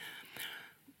beginning.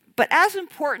 But as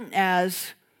important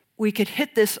as we could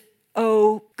hit this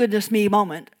oh goodness me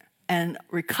moment and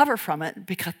recover from it,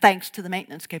 because thanks to the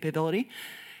maintenance capability,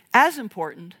 as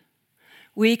important,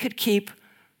 we could keep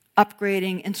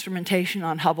upgrading instrumentation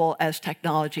on Hubble as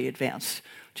technology advanced.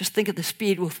 Just think of the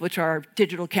speed with which our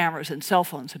digital cameras and cell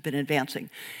phones have been advancing.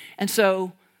 And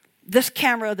so the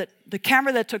camera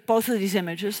that took both of these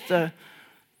images, the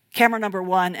camera number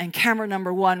 1 and camera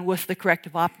number 1 with the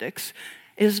corrective optics,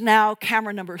 is now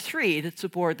camera number 3 that's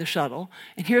aboard the shuttle.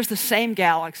 And here's the same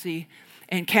galaxy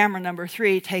in camera number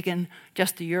 3 taken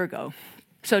just a year ago.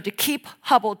 So to keep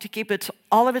Hubble, to keep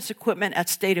all of its equipment at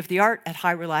state-of-the-art, at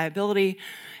high reliability,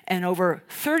 and over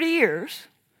 30 years,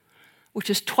 which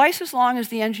is twice as long as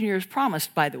the engineers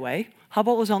promised, by the way.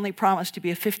 Hubble was only promised to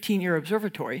be a 15-year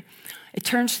observatory. It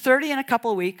turns 30 in a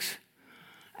couple of weeks,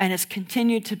 and it's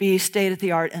continued to be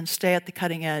state-of-the-art and stay at the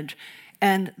cutting edge.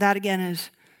 And that, again,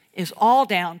 is all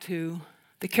down to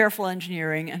the careful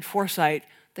engineering and foresight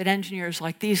that engineers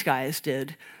like these guys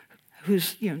did,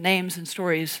 whose names and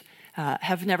stories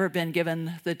have never been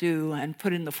given the due and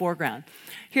put in the foreground.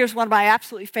 Here's one of my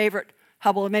absolutely favorite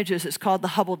Hubble images. It's called the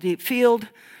Hubble Deep Field.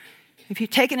 If you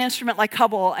take an instrument like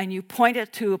Hubble and you point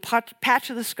it to a patch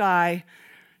of the sky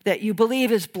that you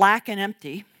believe is black and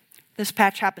empty, this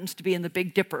patch happens to be in the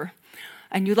Big Dipper,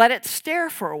 and you let it stare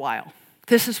for a while,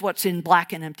 this is what's in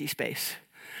black and empty space.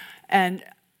 And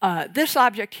this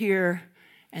object here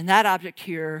and that object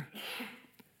here,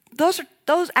 those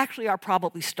actually are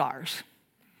probably stars.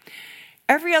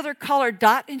 Every other colored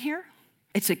dot in here,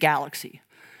 it's a galaxy.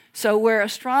 So where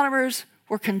astronomers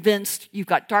were convinced you've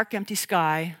got dark, empty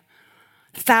sky,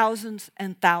 thousands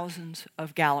and thousands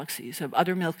of galaxies, of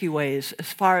other Milky Ways,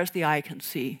 as far as the eye can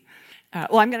see.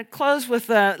 Well, I'm going to close with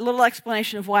a little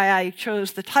explanation of why I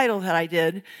chose the title that I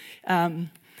did.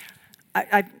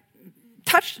 I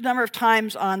touched a number of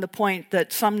times on the point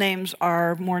that some names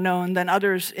are more known than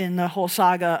others in the whole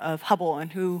saga of Hubble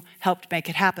and who helped make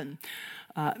it happen.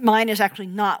 Mine is actually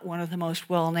not one of the most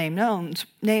well-named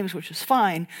names, which is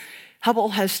fine. Hubble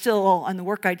has still, and the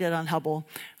work I did on Hubble,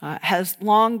 has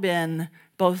long been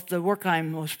both the work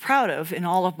I'm most proud of in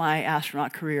all of my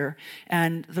astronaut career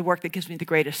and the work that gives me the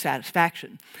greatest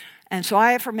satisfaction. And so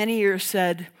I have for many years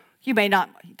said, you may not,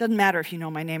 it doesn't matter if you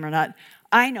know my name or not,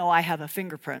 I know I have a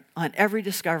fingerprint on every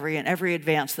discovery and every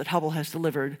advance that Hubble has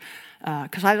delivered,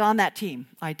 because I was on that team.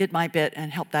 I did my bit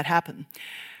and helped that happen.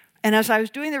 And as I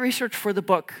was doing the research for the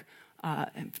book,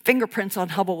 fingerprints on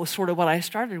Hubble was sort of what I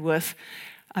started with.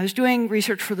 I was doing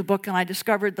research for the book, and I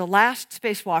discovered the last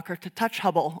spacewalker to touch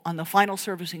Hubble on the final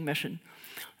servicing mission,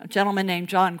 a gentleman named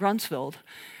John Grunsfeld.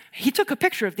 He took a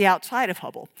picture of the outside of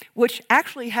Hubble, which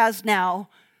actually has now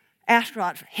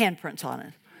astronaut handprints on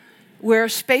it, where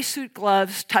spacesuit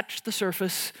gloves touched the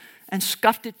surface and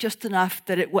scuffed it just enough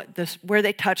that where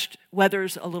they touched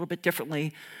weathers a little bit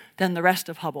differently than the rest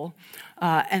of Hubble.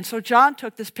 And so John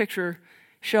took this picture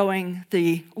showing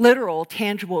the literal,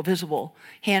 tangible, visible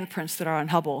handprints that are on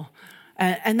Hubble.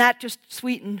 And that just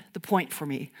sweetened the point for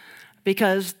me,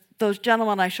 because those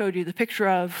gentlemen I showed you the picture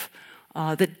of,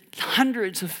 the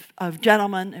hundreds of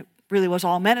gentlemen, it really was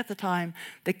all men at the time,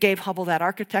 that gave Hubble that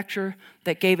architecture,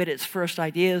 that gave it its first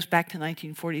ideas back to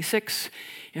 1946,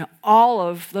 all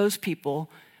of those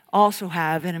people also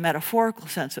have, in a metaphorical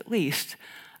sense at least,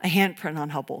 a handprint on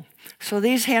Hubble. So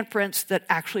these handprints that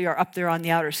actually are up there on the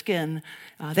outer skin,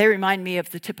 they remind me of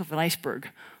the tip of an iceberg.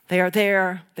 They are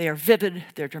there, they are vivid,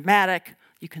 they're dramatic,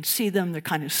 you can see them, they're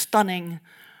kind of stunning.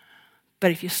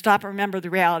 But if you stop and remember the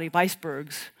reality of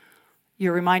icebergs,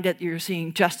 you're reminded that you're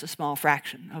seeing just a small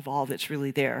fraction of all that's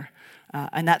really there.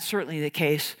 And that's certainly the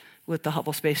case with the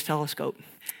Hubble Space Telescope.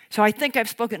 So I think I've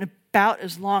spoken about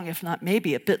as long, if not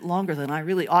maybe a bit longer than I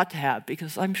really ought to have,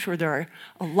 because I'm sure there are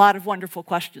a lot of wonderful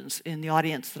questions in the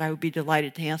audience that I would be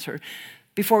delighted to answer.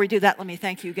 Before we do that, let me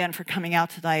thank you again for coming out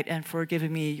tonight and for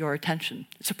giving me your attention.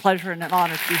 It's a pleasure and an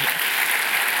honor to be here.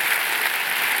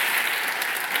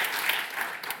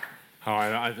 All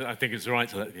right, I think it's right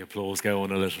to let the applause go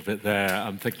on a little bit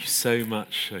there. Thank you so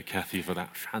much, Kathy, for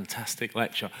that fantastic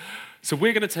lecture. So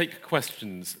we're going to take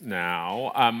questions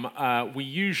now. We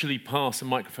usually pass a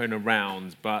microphone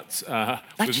around, but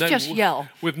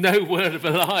with no word of a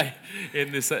lie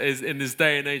in this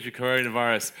day and age of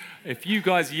coronavirus. If you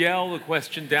guys yell the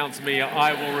question down to me,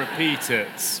 I will repeat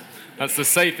it. That's the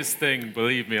safest thing,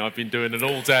 believe me. I've been doing it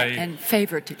all day. And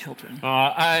favorite to children.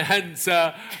 And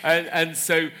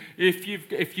so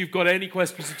if you've got any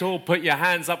questions at all, put your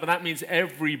hands up, and that means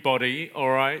everybody, all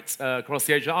right, across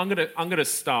the age. I'm gonna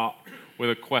start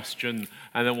with a question,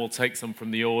 and then we'll take some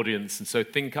from the audience. And so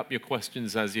think up your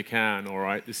questions as you can, all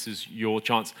right? This is your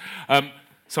chance.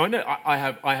 So I know I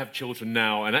have children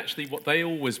now, and actually what they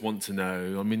always want to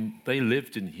know, I mean, they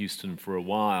lived in Houston for a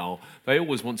while. They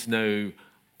always want to know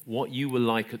what you were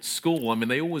like at school. I mean,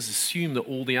 they always assumed that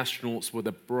all the astronauts were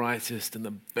the brightest and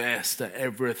the best at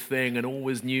everything and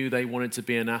always knew they wanted to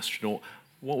be an astronaut.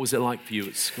 What was it like for you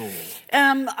at school?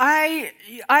 I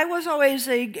was always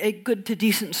a good to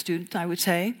decent student, I would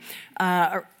say.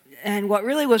 And what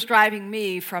really was driving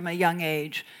me from a young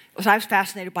age was I was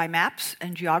fascinated by maps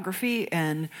and geography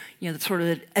and the sort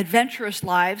of adventurous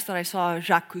lives that I saw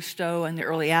Jacques Cousteau and the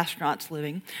early astronauts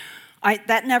living.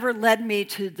 That never led me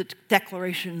to the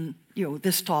declaration,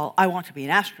 this tall, I want to be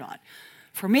an astronaut.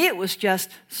 For me, it was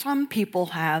just some people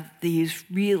have these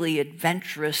really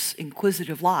adventurous,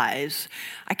 inquisitive lives.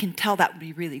 I can tell that would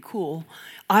be really cool.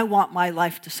 I want my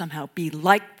life to somehow be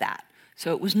like that.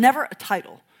 So it was never a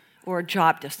title or a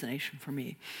job destination for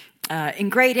me. In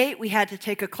grade 8, we had to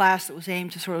take a class that was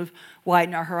aimed to sort of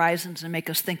widen our horizons and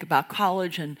make us think about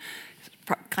college and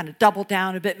kind of double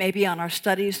down a bit maybe on our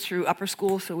studies through upper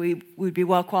school so we would be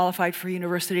well qualified for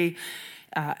university.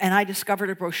 And I discovered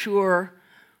a brochure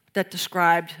that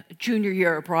described junior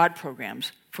year abroad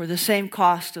programs. For the same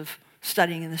cost of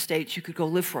studying in the States, you could go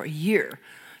live for a year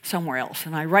somewhere else.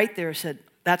 And I right there said,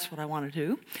 that's what I want to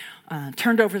do.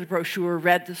 Turned over the brochure,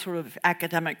 read the sort of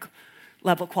academic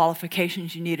level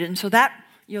qualifications you needed. And so that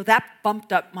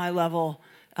bumped up my level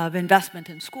of investment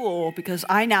in school, because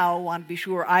I now want to be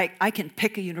sure I can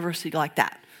pick a university like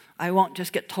that. I won't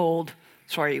just get told,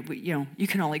 sorry, you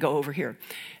can only go over here.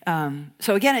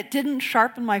 So again, it didn't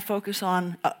sharpen my focus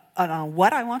on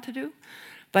what I want to do,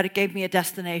 but it gave me a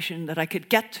destination that I could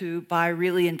get to by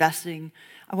really investing.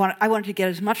 I wanted to get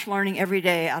as much learning every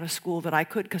day out of school that I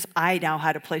could, because I now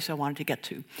had a place I wanted to get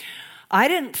to. I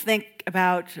didn't think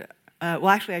about,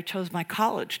 actually I chose my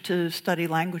college to study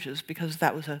languages because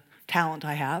that was a talent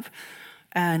I have.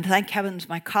 And thank heavens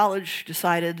my college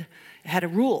had a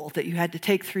rule that you had to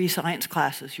take 3 science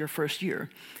classes your first year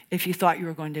if you thought you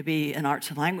were going to be an arts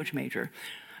and language major.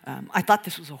 I thought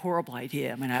this was a horrible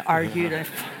idea. I mean, I argued,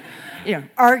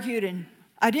 argued, and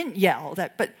I didn't yell,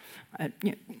 but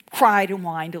cried and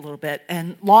whined a little bit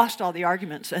and lost all the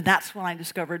arguments. And that's when I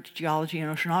discovered geology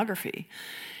and oceanography.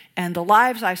 And the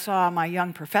lives I saw my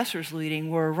young professors leading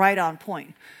were right on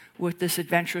point with this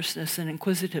adventurousness and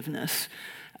inquisitiveness.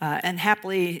 And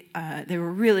happily, they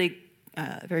were really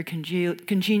very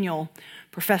congenial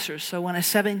professors. So when a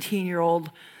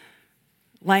 17-year-old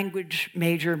language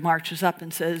major marches up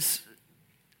and says,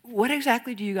 what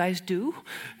exactly do you guys do?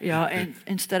 And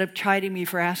instead of chiding me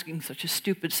for asking such a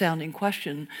stupid-sounding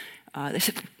question, they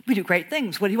said, we do great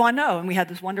things. What do you want to know? And we had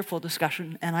this wonderful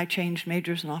discussion, and I changed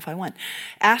majors, and off I went.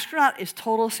 Astronaut is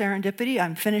total serendipity.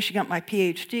 I'm finishing up my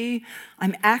PhD.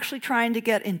 I'm actually trying to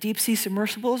get in deep-sea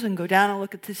submersibles and go down and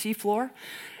look at the seafloor.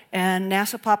 And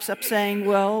NASA pops up saying,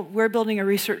 well, we're building a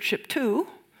research ship too.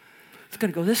 It's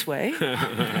going to go this way.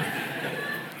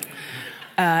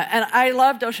 And I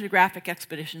loved oceanographic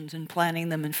expeditions and planning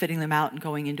them and fitting them out and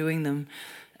going and doing them.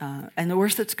 And the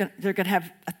worst they're going to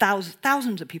have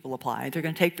thousands of people apply. They're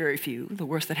going to take very few. The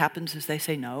worst that happens is they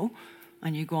say no,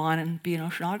 and you go on and be an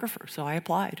oceanographer. So I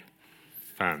applied.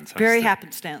 Fantastic. Very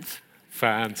happenstance.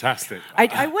 Fantastic.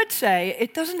 I would say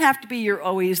it doesn't have to be you're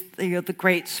always the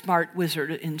great smart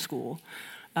wizard in school.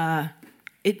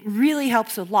 It really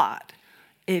helps a lot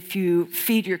if you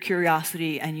feed your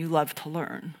curiosity and you love to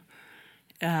learn.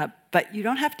 But you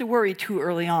don't have to worry too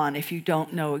early on if you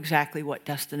don't know exactly what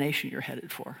destination you're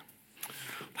headed for.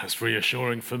 That's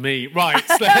reassuring for me. Right,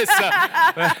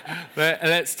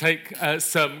 let's take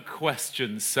some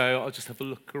questions. So I'll just have a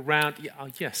look around.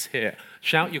 Yes, here.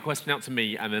 Shout your question out to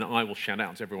me, and then I will shout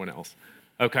out to everyone else.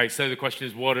 Okay, so the question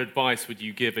is, what advice would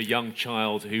you give a young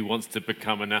child who wants to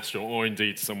become an astronaut, or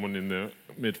indeed someone in their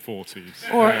mid-40s?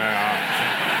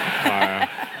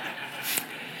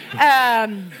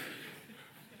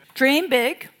 Dream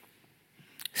big,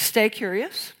 stay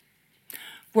curious,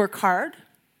 work hard,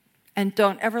 and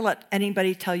don't ever let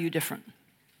anybody tell you different.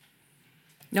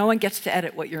 No one gets to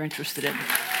edit what you're interested in.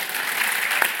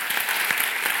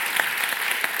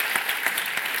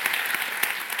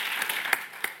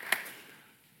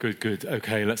 Good.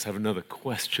 Okay, let's have another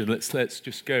question. Let's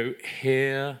just go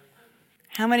here.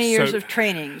 How many years of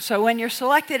training? So when you're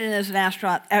selected in as an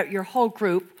astronaut, your whole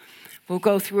group will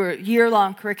go through a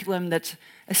year-long curriculum that's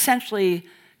essentially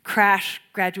crash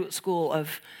graduate school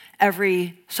of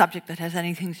every subject that has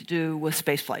anything to do with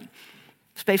spaceflight.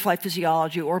 Spaceflight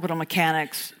physiology, orbital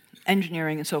mechanics,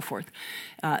 engineering, and so forth.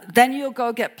 Then you'll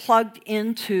go get plugged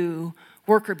into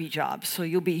worker bee jobs. So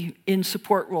you'll be in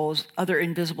support roles, other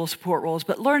invisible support roles,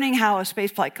 but learning how a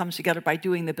spaceflight comes together by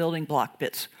doing the building block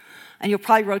bits. And you'll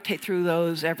probably rotate through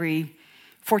those every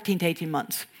 14 to 18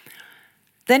 months.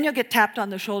 Then you'll get tapped on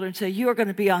the shoulder and say, you are going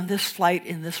to be on this flight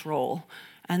in this role.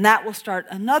 And that will start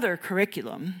another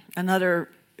curriculum, another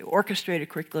orchestrated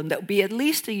curriculum that will be at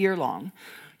least a year long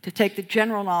to take the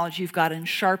general knowledge you've got and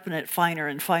sharpen it finer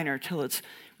and finer till it's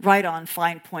right on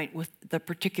fine point with the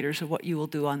particulars of what you will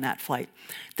do on that flight.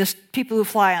 People who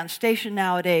fly on station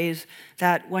nowadays,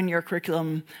 that one-year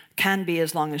curriculum can be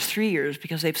as long as 3 years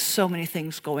because they have so many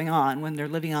things going on when they're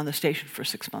living on the station for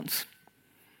 6 months.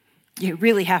 You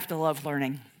really have to love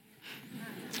learning.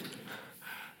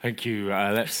 Thank you.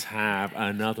 Let's have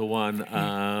another one.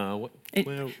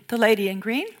 The lady in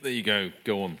green. There you go.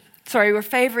 Go on. Sorry, we're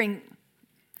favoring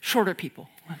shorter people.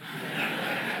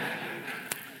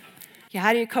 Yeah,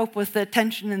 how do you cope with the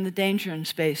tension and the danger in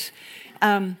space?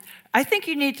 I think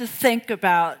you need to think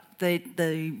about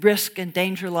the risk and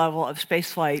danger level of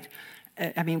spaceflight.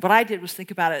 I mean, what I did was think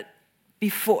about it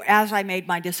before, as I made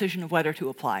my decision of whether to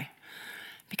apply.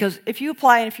 Because if you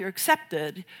apply and if you're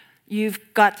accepted,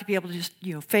 you've got to be able to just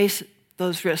face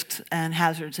those risks and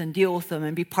hazards and deal with them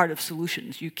and be part of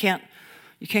solutions. You can't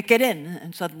get in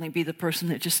and suddenly be the person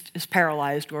that just is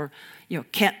paralyzed or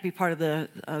can't be part of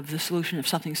the solution if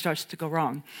something starts to go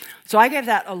wrong. So I gave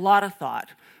that a lot of thought.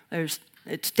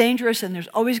 It's dangerous and there's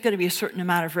always going to be a certain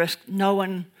amount of risk no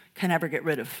one can ever get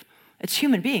rid of. It's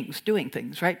human beings doing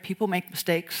things, right? People make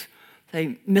mistakes.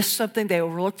 They miss something, they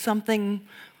overlook something.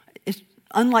 It's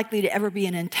unlikely to ever be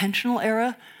an intentional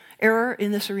error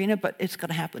in this arena, but it's going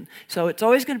to happen. So it's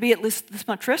always going to be at least this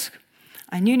much risk.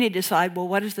 And you need to decide, well,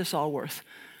 what is this all worth?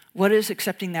 What is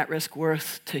accepting that risk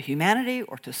worth to humanity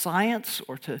or to science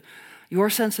or to your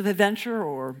sense of adventure,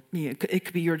 or it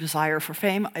could be your desire for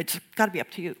fame? It's got to be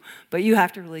up to you. But you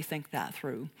have to really think that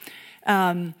through.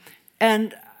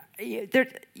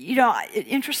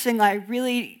 Interesting, I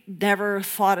really never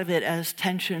thought of it as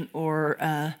tension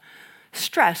or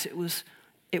stress.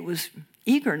 It was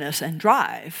eagerness and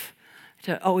drive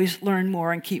to always learn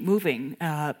more and keep moving.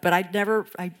 But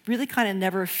I really kind of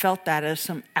never felt that as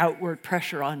some outward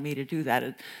pressure on me to do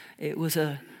that. It was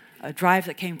a drive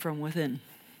that came from within.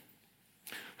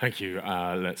 Thank you.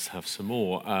 Let's have some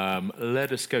more.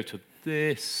 Let us go to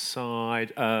this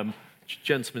side.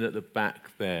 Gentleman at the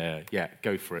back there. Yeah,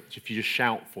 go for it. If you just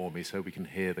shout for me so we can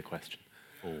hear the question.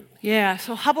 Oh. Yeah,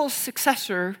 so Hubble's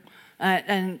successor,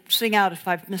 and sing out if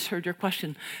I've misheard your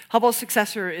question. Hubble's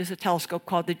successor is a telescope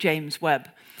called the James Webb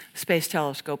Space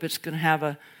Telescope. It's going to have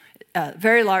a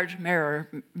very large mirror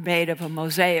made of a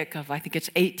mosaic of, I think it's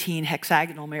 18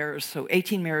 hexagonal mirrors, so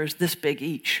 18 mirrors this big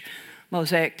each,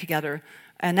 mosaic together.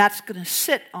 And that's going to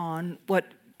sit on what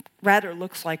rather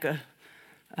looks like a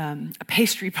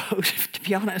pastry boat, to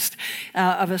be honest,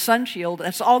 of a sun shield.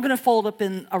 That's all going to fold up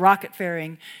in a rocket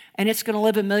fairing, and it's going to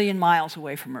live 1 million miles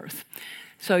away from Earth.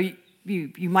 So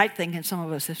you might think, and some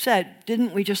of us have said,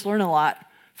 didn't we just learn a lot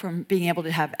from being able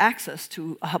to have access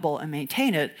to a Hubble and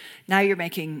maintain it? Now you're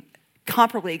making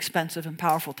comparably expensive and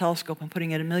powerful telescope and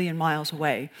putting it 1 million miles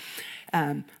away.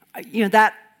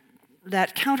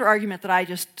 That counter-argument that I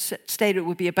just stated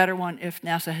would be a better one if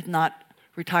NASA had not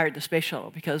retired the space shuttle,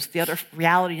 because the other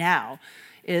reality now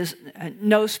is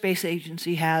no space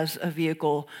agency has a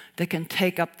vehicle that can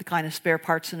take up the kind of spare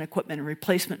parts and equipment and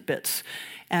replacement bits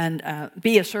and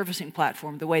be a servicing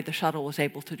platform the way the shuttle was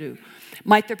able to do.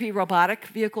 Might there be robotic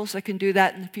vehicles that can do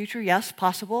that in the future? Yes,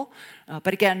 possible.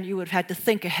 But again, you would have had to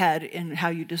think ahead in how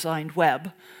you designed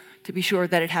Webb to be sure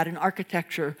that it had an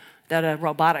architecture that a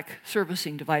robotic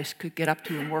servicing device could get up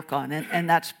to and work on, and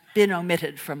that's been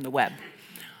omitted from the Webb.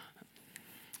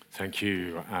 Thank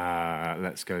you.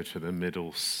 Let's go to the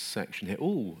middle section here.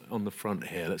 Oh, on the front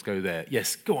here. Let's go there.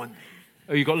 Yes, go on.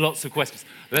 Oh, you've got lots of questions.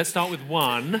 Let's start with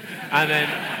one, and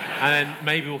then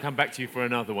maybe we'll come back to you for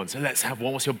another one. So let's have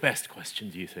one. What's your best question,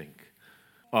 do you think?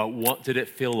 What did it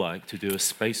feel like to do a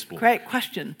spacewalk? Great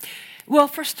question. Well,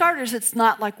 for starters, it's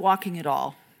not like walking at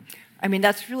all. I mean,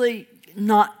 that's really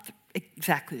not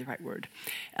exactly the right word.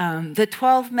 The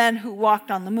 12 men who walked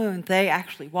on the moon, they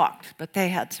actually walked, but they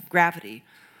had some gravity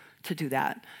to do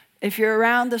that. If you're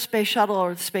around the space shuttle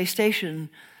or the space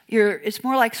station, it's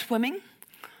more like swimming.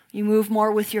 You move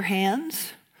more with your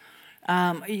hands.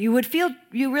 You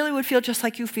really would feel just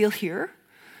like you feel here,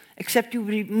 except you would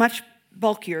be much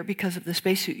bulkier because of the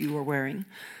spacesuit you were wearing.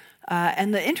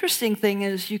 And the interesting thing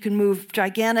is you can move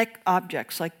gigantic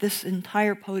objects like this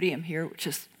entire podium here, which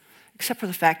is, except for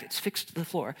the fact it's fixed to the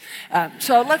floor.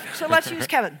 So let's use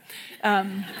Kevin.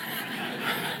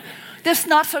 This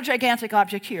not so gigantic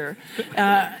object here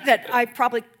that I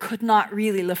probably could not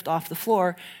really lift off the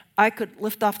floor. I could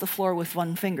lift off the floor with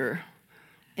one finger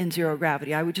in zero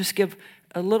gravity. I would just give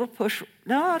a little push.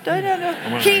 No.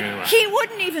 He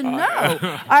wouldn't even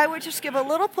know. I would just give a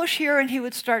little push here, and he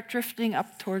would start drifting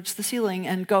up towards the ceiling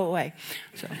and go away.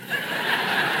 So.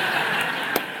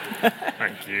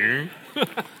 Thank you.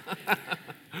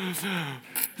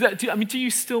 Do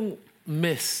you still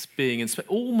miss being in space?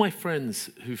 All my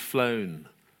friends who've flown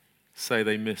say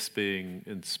they miss being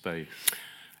in space.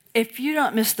 If you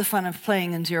don't miss the fun of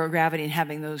playing in zero gravity and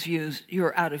having those views,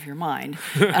 you're out of your mind.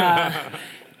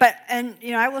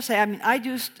 I will say,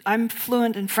 I'm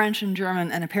fluent in French and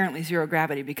German and apparently zero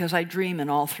gravity because I dream in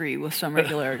all three with some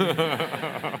regularity.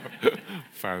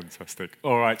 Fantastic.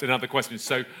 All right, another question.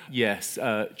 So, yes,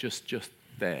 just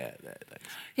there. Thanks.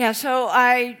 Yeah, so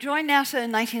I joined NASA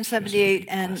in 1978,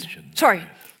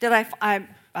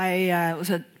 I was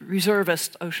a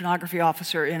reservist oceanography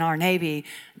officer in our Navy.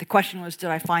 The question was, did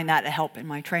I find that a help in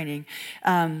my training?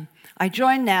 I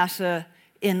joined NASA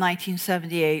in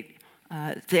 1978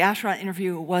 The astronaut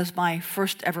interview was my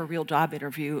first ever real job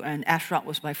interview, and astronaut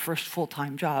was my first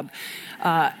full-time job.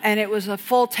 And it was a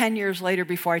full 10 years later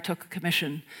before I took a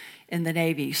commission in the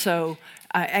Navy. So,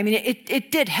 I mean, it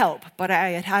did help, but I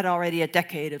had had already a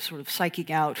decade of sort of psyching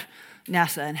out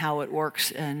NASA and how it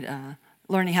works and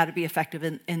learning how to be effective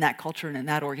in that culture and in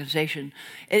that organization.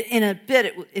 In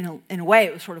a way,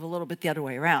 it was sort of a little bit the other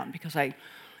way around, because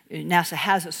NASA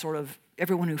has a sort of,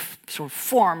 everyone who sort of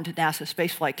formed NASA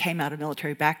spaceflight came out of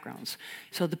military backgrounds.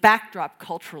 So the backdrop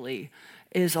culturally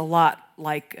is a lot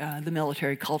like the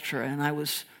military culture, and I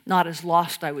was not as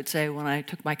lost, I would say, when I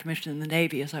took my commission in the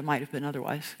Navy as I might have been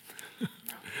otherwise.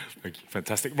 Thank you.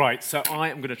 Fantastic. Right, so I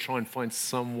am going to try and find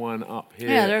someone up here.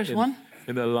 Yeah, there's one.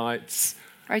 In the lights.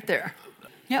 Right there.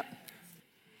 Yep.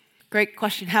 Great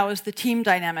question. How is the team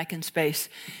dynamic in space?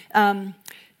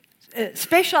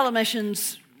 Space shuttle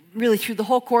missions, really through the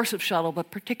whole course of shuttle,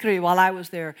 but particularly while I was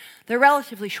there, they're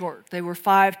relatively short. They were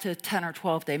 5 to 10 or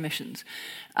 12-day missions.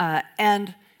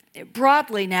 And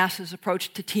broadly, NASA's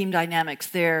approach to team dynamics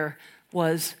there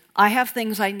was, I have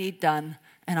things I need done,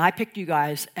 and I picked you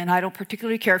guys, and I don't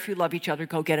particularly care if you love each other,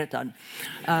 go get it done.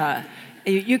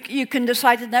 You can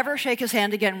decide to never shake his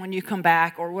hand again when you come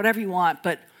back, or whatever you want,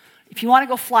 but if you want to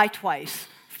go fly twice,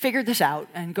 figure this out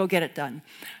and go get it done.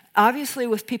 Obviously,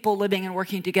 with people living and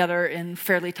working together in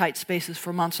fairly tight spaces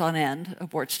for months on end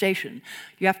aboard station,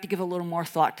 you have to give a little more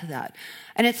thought to that.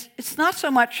 And it's not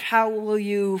so much how will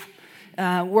you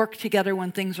work together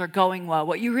when things are going well.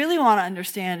 What you really want to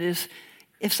understand is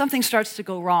if something starts to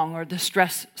go wrong or the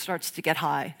stress starts to get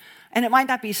high, and it might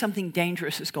not be something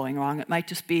dangerous is going wrong. It might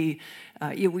just be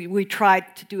we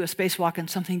tried to do a spacewalk and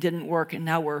something didn't work, and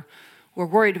now we're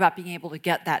worried about being able to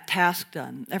get that task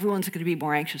done. Everyone's going to be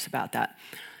more anxious about that.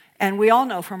 And we all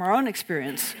know from our own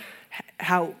experience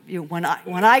how when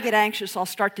I get anxious, I'll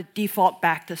start to default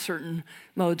back to certain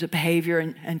modes of behavior,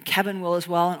 and Kevin will as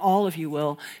well, and all of you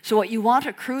will. So what you want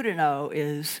a crew to know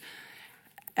is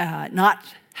not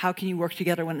how can you work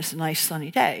together when it's a nice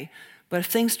sunny day, but if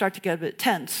things start to get a bit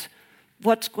tense,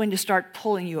 what's going to start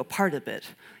pulling you apart a bit?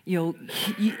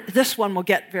 This one will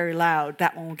get very loud,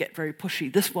 that one will get very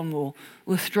pushy, this one will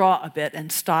withdraw a bit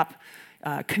and stop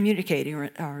communicating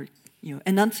or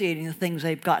enunciating the things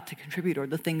they've got to contribute or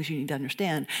the things you need to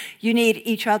understand. You need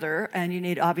each other, and you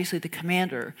need, obviously, the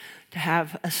commander to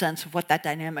have a sense of what that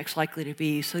dynamic's likely to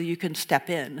be so you can step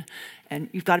in. And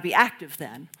you've got to be active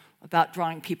then about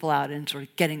drawing people out and sort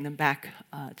of getting them back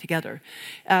together.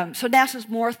 So NASA's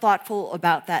more thoughtful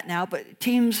about that now, but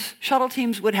shuttle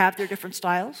teams would have their different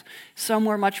styles. Some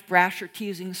were much brasher,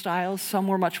 teasing styles. Some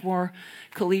were much more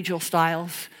collegial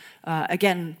styles.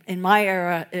 Again, in my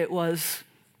era, it was,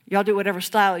 y'all do whatever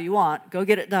style you want, go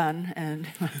get it done. And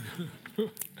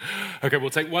Okay, we'll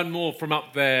take one more from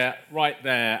up there, right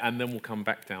there, and then we'll come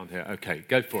back down here. Okay,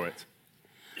 go for it.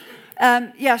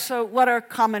 So what are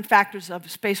common factors of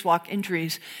spacewalk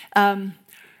injuries? I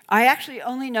actually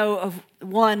only know of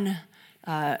one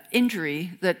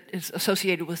injury that is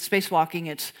associated with spacewalking.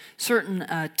 It's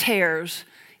certain tears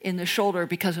in the shoulder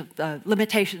because of the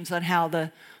limitations on how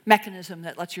the mechanism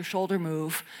that lets your shoulder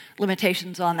move,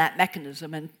 limitations on that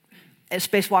mechanism. And as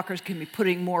spacewalkers can be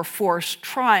putting more force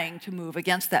trying to move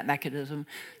against that mechanism,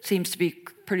 seems to be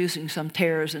producing some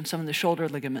tears in some of the shoulder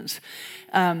ligaments.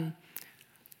 The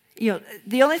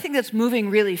only thing that's moving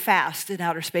really fast in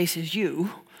outer space is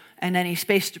you and any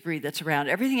space debris that's around.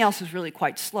 Everything else is really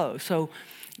quite slow. So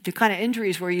the kind of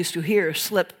injuries we're used to here,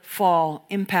 slip, fall,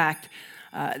 impact,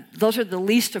 those are the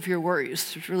least of your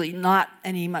worries. There's really not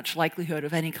any much likelihood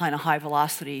of any kind of high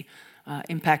velocity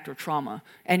impact or trauma.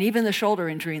 And even the shoulder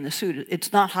injury in the suit,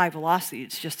 it's not high velocity,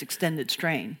 it's just extended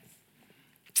strain.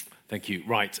 Thank you.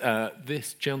 Right,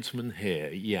 this gentleman here,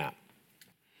 yeah.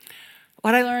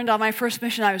 What I learned on my first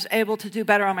mission, I was able to do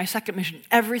better on my second mission.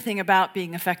 Everything about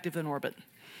being effective in orbit.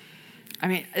 I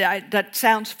mean, that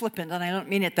sounds flippant, and I don't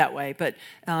mean it that way, but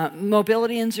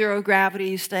mobility in zero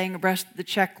gravity, staying abreast of the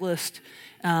checklist,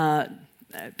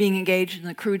 being engaged in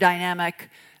the crew dynamic,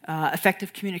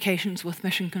 effective communications with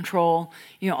mission control,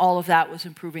 all of that was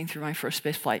improving through my first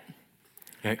space flight.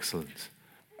 Excellent.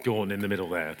 Go on in the middle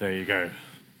there. There you go.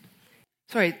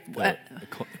 Sorry. Do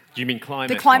you mean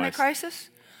climate The climate crisis?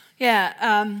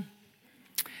 Yeah,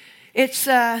 it's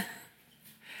the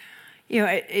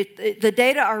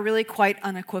data are really quite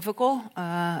unequivocal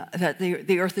that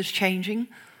the Earth is changing.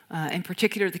 In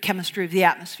particular, the chemistry of the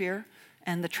atmosphere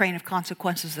and the train of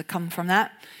consequences that come from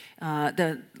that.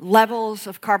 The levels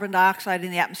of carbon dioxide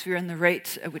in the atmosphere and the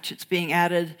rates at which it's being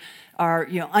added are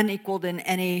unequaled in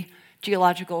any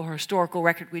geological or historical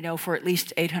record we know for at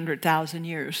least 800,000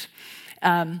 years.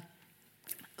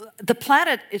 the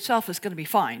planet itself is going to be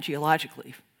fine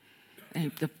geologically.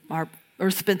 Our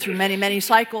Earth's been through many, many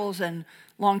cycles and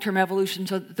long-term evolution,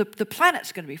 so the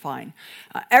planet's going to be fine.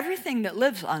 Everything that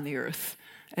lives on the Earth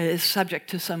is subject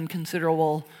to some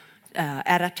considerable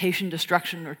adaptation,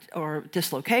 destruction, or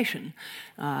dislocation.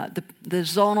 The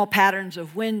zonal patterns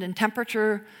of wind and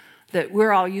temperature that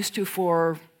we're all used to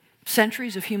for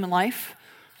centuries of human life,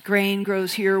 grain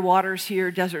grows here, water's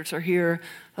here, deserts are here,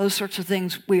 those sorts of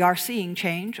things we are seeing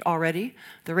change already.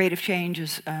 The rate of change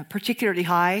is particularly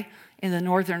high in the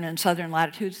northern and southern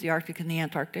latitudes, the Arctic and the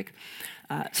Antarctic.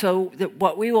 So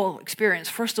what we will experience,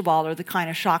 first of all, are the kind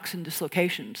of shocks and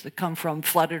dislocations that come from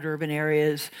flooded urban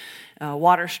areas,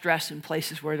 water stress in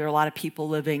places where there are a lot of people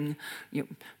living,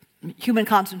 human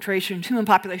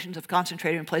populations have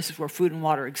concentrated in places where food and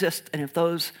water exist, and if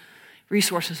those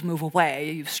resources move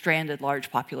away, you've stranded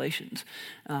large populations.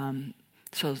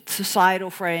 So societal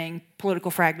fraying,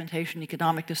 political fragmentation,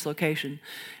 economic dislocation,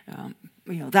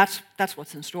 that's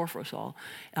what's in store for us all.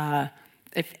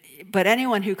 But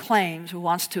anyone who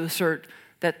wants to assert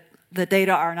that the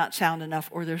data are not sound enough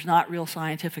or there's not real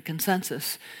scientific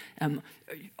consensus,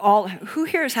 who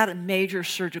here has had a major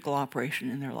surgical operation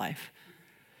in their life?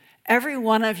 Every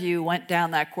one of you went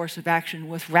down that course of action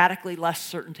with radically less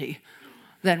certainty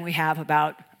than we have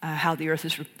about how the Earth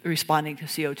is responding to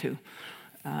CO2.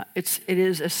 It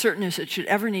is as certain as it should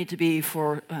ever need to be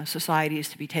for societies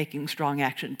to be taking strong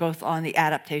action, both on the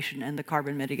adaptation and the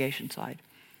carbon mitigation side.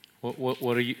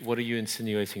 What are you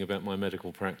insinuating about my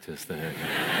medical practice there?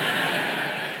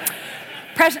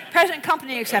 Present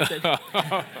company accepted.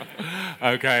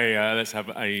 Okay, let's have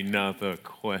another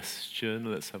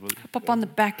question. Let's have a up on the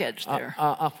back edge there.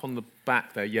 Up on the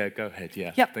back there. Yeah, go ahead.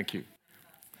 Yeah. Yep. Thank you.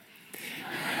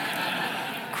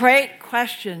 Great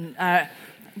question.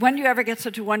 When do you ever get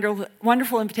such a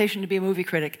wonderful invitation to be a movie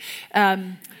critic?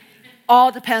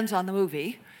 All depends on the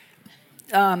movie.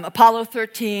 Apollo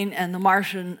 13 and The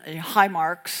Martian, high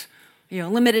marks,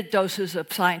 limited doses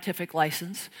of scientific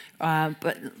license,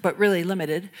 but really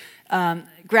limited.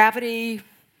 Gravity,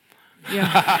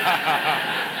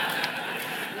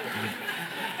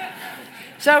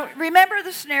 So remember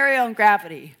the scenario in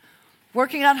Gravity.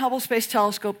 Working on Hubble Space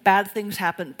Telescope, bad things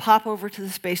happen. Pop over to the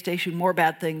space station, more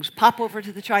bad things. Pop over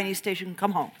to the Chinese station,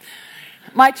 come home.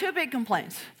 My two big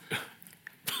complaints.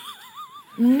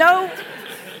 No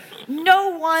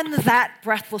one that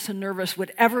breathless and nervous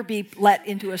would ever be let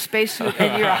into a spacesuit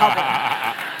and near a Hubble.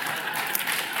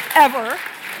 Ever.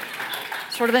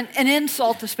 Sort of an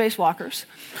insult to spacewalkers.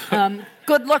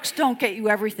 Good looks don't get you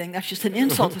everything. That's just an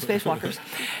insult to spacewalkers.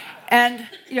 And,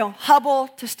 Hubble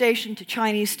to station to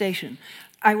Chinese station.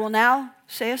 I will now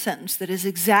say a sentence that is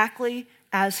exactly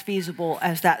as feasible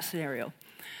as that scenario.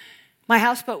 My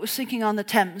houseboat was sinking on the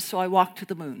Thames, so I walked to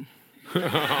the moon.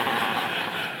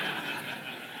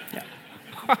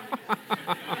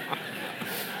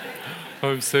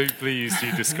 I'm so pleased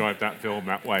you described that film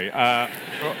that way.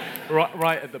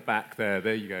 Right at the back there.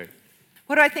 There you go.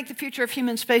 What do I think the future of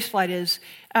human spaceflight is?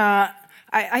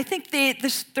 I think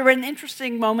they're an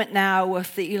interesting moment now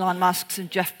with the Elon Musks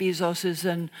and Jeff Bezoses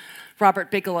and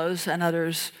Robert Bigelow's and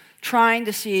others trying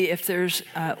to see if there's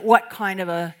what kind of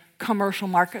a commercial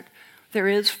market there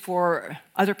is for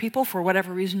other people, for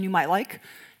whatever reason you might like,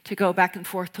 to go back and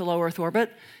forth to low Earth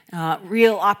orbit.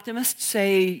 Real optimists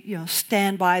say,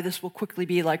 stand by, this will quickly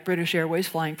be like British Airways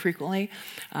flying frequently.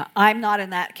 I'm not in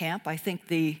that camp. I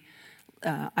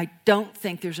don't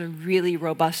think there's a really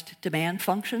robust demand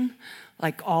function,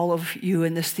 like all of you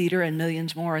in this theater and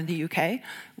millions more in the UK,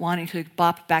 wanting to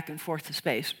bop back and forth to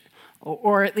space,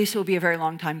 or at least it will be a very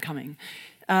long time coming.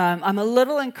 I'm a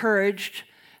little encouraged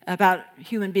about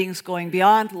human beings going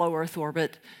beyond low Earth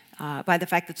orbit by the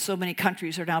fact that so many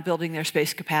countries are now building their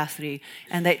space capacity,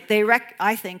 and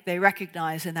I think they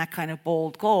recognize in that kind of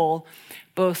bold goal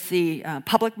both the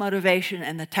public motivation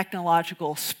and the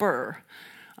technological spur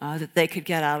that they could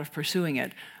get out of pursuing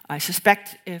it. I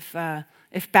suspect if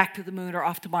Back to the Moon or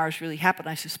Off to Mars really happen,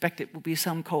 I suspect it will be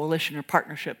some coalition or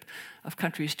partnership of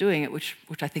countries doing it, which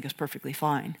I think is perfectly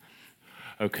fine.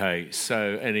 Okay,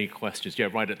 so any questions? Yeah,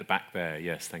 right at the back there.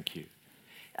 Yes, thank you.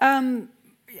 On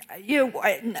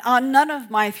none of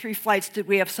my 3 flights did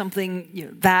we have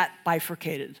something that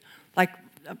bifurcated.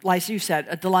 Like you said,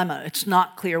 a dilemma. It's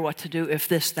not clear what to do if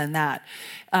this, then that.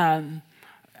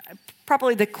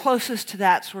 Probably the closest to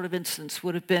that sort of instance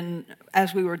would have been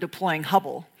as we were deploying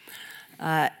Hubble.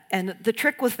 And the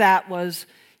trick with that was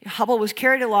Hubble was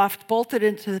carried aloft, bolted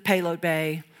into the payload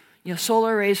bay,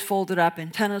 solar arrays folded up,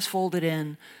 antennas folded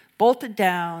in, bolted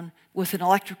down with an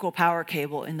electrical power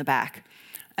cable in the back.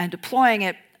 And deploying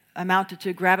it amounted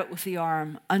to grab it with the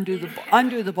arm, undo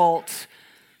the bolts,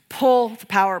 pull the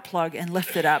power plug and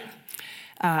lift it up.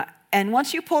 And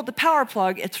once you pull the power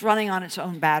plug, it's running on its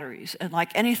own batteries. And like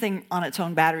anything on its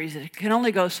own batteries, it can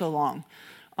only go so long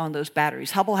on those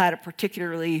batteries. Hubble had a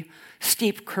particularly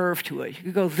steep curve to it. You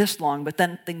could go this long, but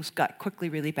then things got quickly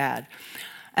really bad.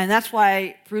 And that's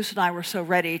why Bruce and I were so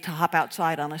ready to hop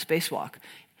outside on a spacewalk.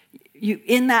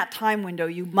 In that time window,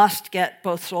 you must get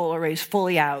both solar arrays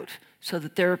fully out so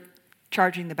that they're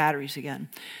charging the batteries again.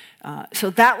 So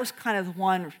that was kind of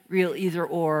one real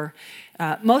either-or.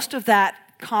 Most of that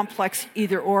complex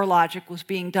either-or logic was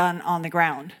being done on the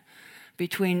ground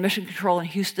between Mission Control in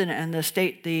Houston and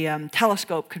the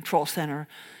Telescope Control Center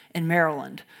in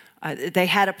Maryland. They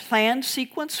had a planned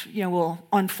sequence. We'll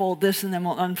unfold this, and then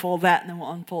we'll unfold that, and then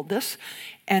we'll unfold this.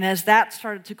 And as that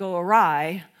started to go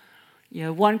awry,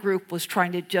 one group was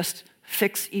trying to just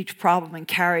fix each problem and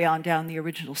carry on down the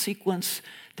original sequence.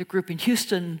 The group in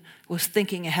Houston was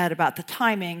thinking ahead about the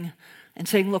timing and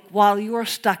saying, look, while you're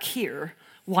stuck here,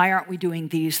 why aren't we doing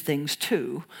these things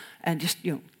too? And just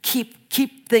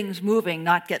keep things moving,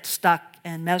 not get stuck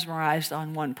and mesmerized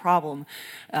on one problem.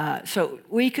 So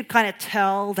we could kind of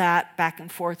tell that back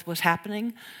and forth was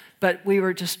happening, but we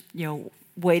were just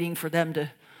waiting for them to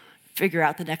figure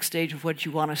out the next stage of what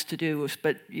you want us to do.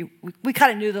 But we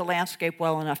kind of knew the landscape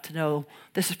well enough to know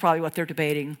this is probably what they're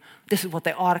debating. This is what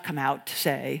they ought to come out to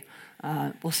say.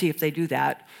 We'll see if they do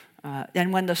that.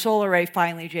 And when the solar array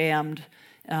finally jammed,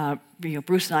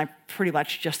 Bruce and I pretty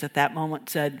much just at that moment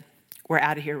said, we're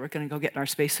out of here. We're going to go get in our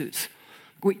spacesuits.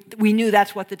 We knew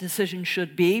that's what the decision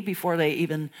should be before they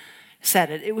even said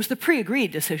it. It was the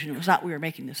pre-agreed decision. It was not we were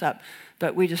making this up.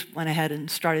 But we just went ahead and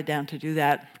started down to do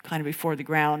that kind of before the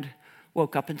ground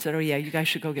woke up and said, oh, yeah, you guys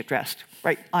should go get dressed.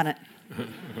 Right, on it.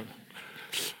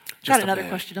 Got another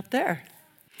question up there.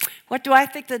 What do I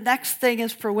think the next thing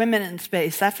is for women in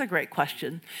space? That's a great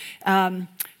question.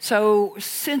 So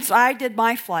since I did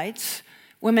my flights,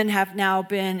 women have now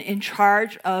been in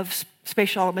charge of space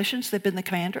shuttle missions. They've been the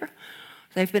commander.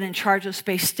 They've been in charge of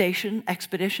space station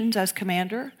expeditions as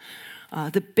commander.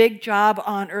 The big job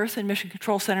on Earth in Mission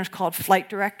Control Center is called flight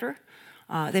director.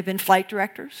 They've been flight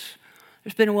directors.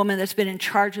 There's been a woman that's been in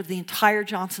charge of the entire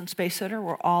Johnson Space Center,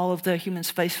 where all of the human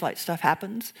spaceflight stuff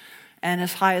happens, and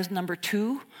as high as number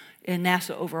 2 in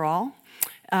NASA overall.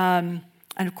 And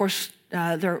of course,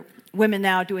 there are women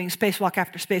now doing spacewalk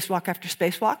after spacewalk after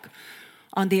spacewalk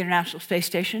on the International Space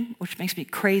Station, which makes me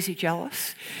crazy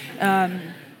jealous.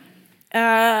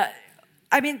 The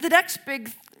next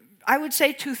big, I would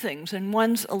say 2 things, and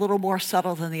one's a little more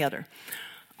subtle than the other.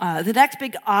 The next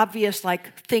big obvious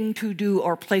thing to do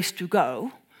or place to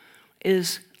go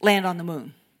is land on the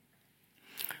moon.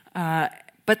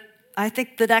 But I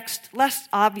think the next less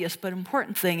obvious but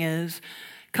important thing is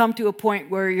come to a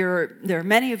point where there are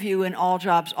many of you in all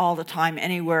jobs all the time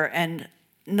anywhere, and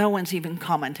no one's even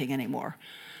commenting anymore.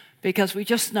 Because we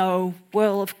just know,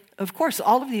 well, of course,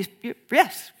 all of these,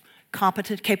 yes,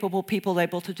 competent, capable people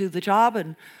able to do the job,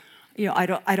 and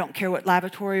I don't care what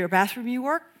laboratory or bathroom you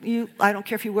work. I don't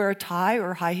care if you wear a tie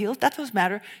or high heels. That doesn't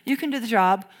matter. You can do the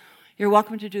job. You're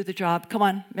welcome to do the job. Come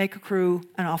on, make a crew,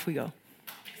 and off we go.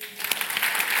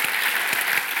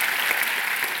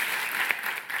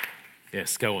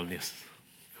 Yes, go on, yes.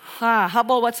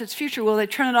 Hubble, what's its future? Will they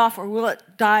turn it off, or will it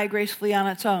die gracefully on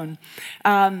its own?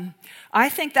 I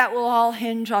think that will all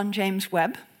hinge on James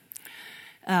Webb.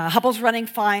 Hubble's running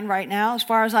fine right now. As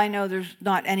far as I know, there's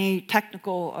not any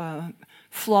technical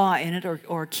flaw in it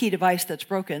or key device that's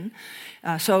broken.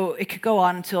 So it could go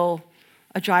on until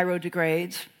a gyro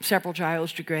degrades, several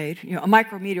gyros degrade. A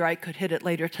micrometeorite could hit it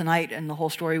later tonight and the whole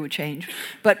story would change.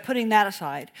 But putting that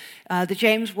aside, the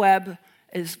James Webb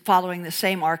is following the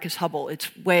same arc as Hubble.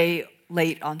 It's way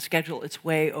late on schedule. It's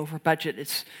way over budget.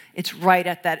 It's right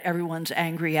at that everyone's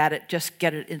angry at it, just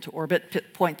get it into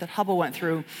orbit point that Hubble went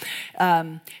through.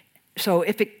 So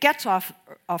if it gets off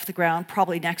the ground,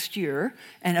 probably next year,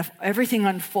 and if everything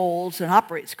unfolds and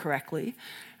operates correctly,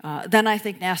 then I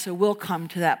think NASA will come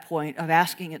to that point of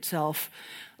asking itself,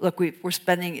 look, we're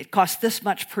spending, it costs this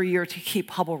much per year to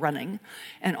keep Hubble running,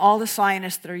 and all the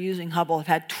scientists that are using Hubble have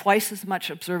had twice as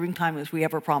much observing time as we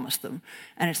ever promised them,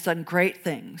 and it's done great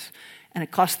things, and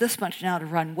it costs this much now to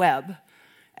run Webb,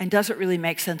 and does it really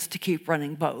make sense to keep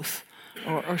running both?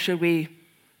 Or should we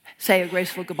say a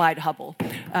graceful goodbye to Hubble?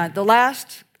 The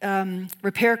last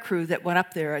repair crew that went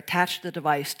up there attached the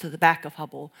device to the back of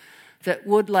Hubble that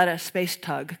would let a space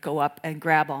tug go up and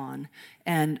grab on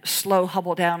and slow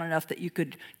Hubble down enough that you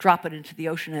could drop it into the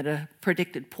ocean at a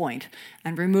predicted point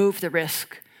and remove the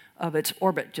risk of its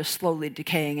orbit just slowly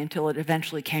decaying until it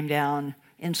eventually came down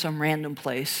in some random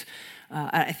place.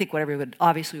 I think what everyone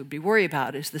obviously would be worried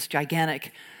about is this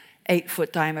gigantic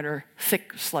 8-foot diameter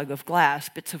thick slug of glass,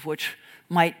 bits of which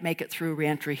might make it through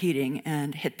reentry heating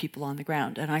and hit people on the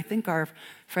ground. And I think our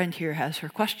friend here has her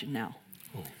question now.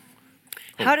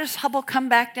 How does Hubble come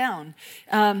back down?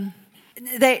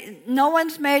 No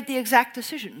one's made the exact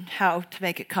decision how to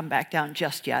make it come back down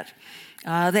just yet.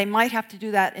 They might have to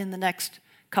do that in the next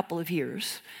couple of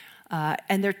years.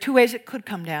 And there are two ways it could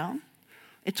come down.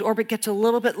 Its orbit gets a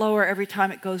little bit lower every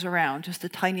time it goes around, just a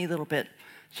tiny little bit.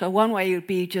 So one way would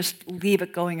be just leave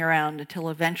it going around until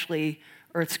eventually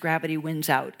Earth's gravity wins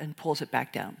out and pulls it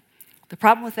back down. The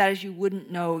problem with that is you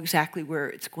wouldn't know exactly where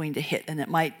it's going to hit, and it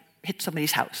might hit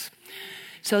somebody's house.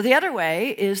 So the other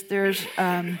way is there's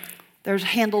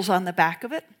handles on the back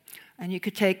of it, and you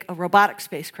could take a robotic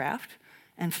spacecraft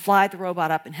and fly the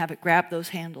robot up and have it grab those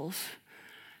handles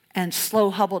and slow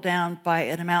Hubble down by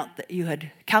an amount that you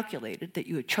had calculated, that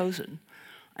you had chosen,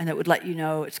 and that would let you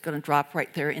know it's going to drop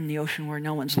right there in the ocean where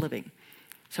no one's living.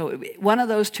 So one of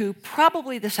those two,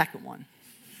 probably the second one.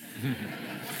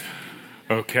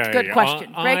 Okay. Good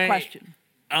question. Great question.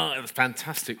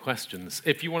 Fantastic questions.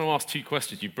 If you want to ask 2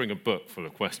 questions, you bring a book full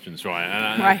of questions,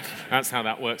 right? Right. That's how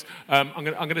that works. I'm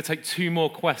going to take 2 more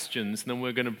questions, and then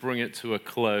we're going to bring it to a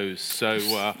close.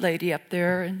 So, lady up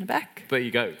there in the back. There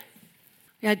you go.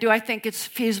 Yeah, do I think it's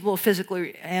feasible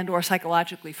physically and or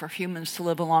psychologically for humans to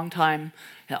live a long time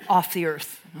off the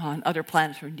Earth, on other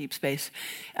planets or in deep space?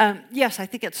 Yes, I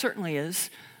think it certainly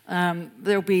is.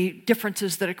 There'll be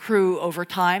differences that accrue over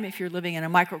time. If you're living in a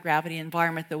microgravity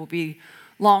environment, there will be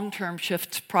long-term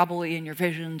shifts probably in your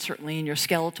vision, certainly in your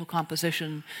skeletal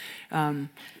composition.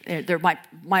 There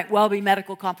might well be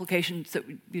medical complications that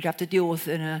you'd have to deal with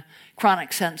in a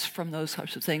chronic sense from those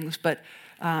types of things. But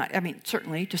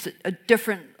certainly just a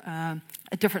different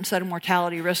set of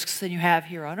mortality risks than you have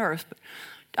here on Earth. But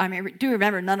do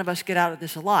remember, none of us get out of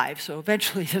this alive. So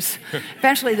eventually this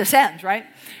ends, right?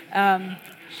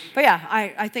 But yeah,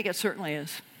 I think it certainly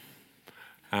is.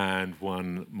 And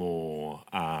one more.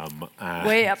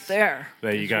 Way up there.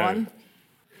 There you go. One.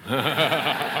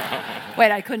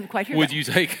 Wait, I couldn't quite hear Would that. you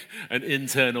take an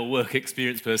intern or work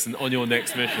experience person on your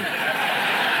next mission?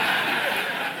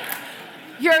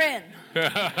 You're in.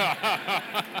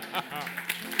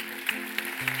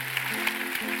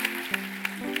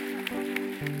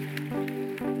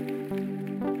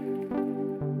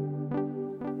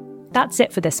 That's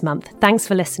it for this month. Thanks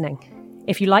for listening.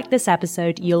 If you like this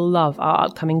episode, you'll love our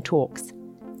upcoming talks.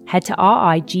 Head to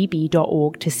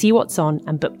rigb.org to see what's on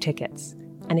and book tickets.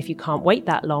 And if you can't wait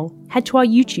that long, head to our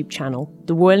YouTube channel,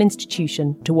 The Royal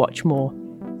Institution, to watch more.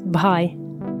 Bye.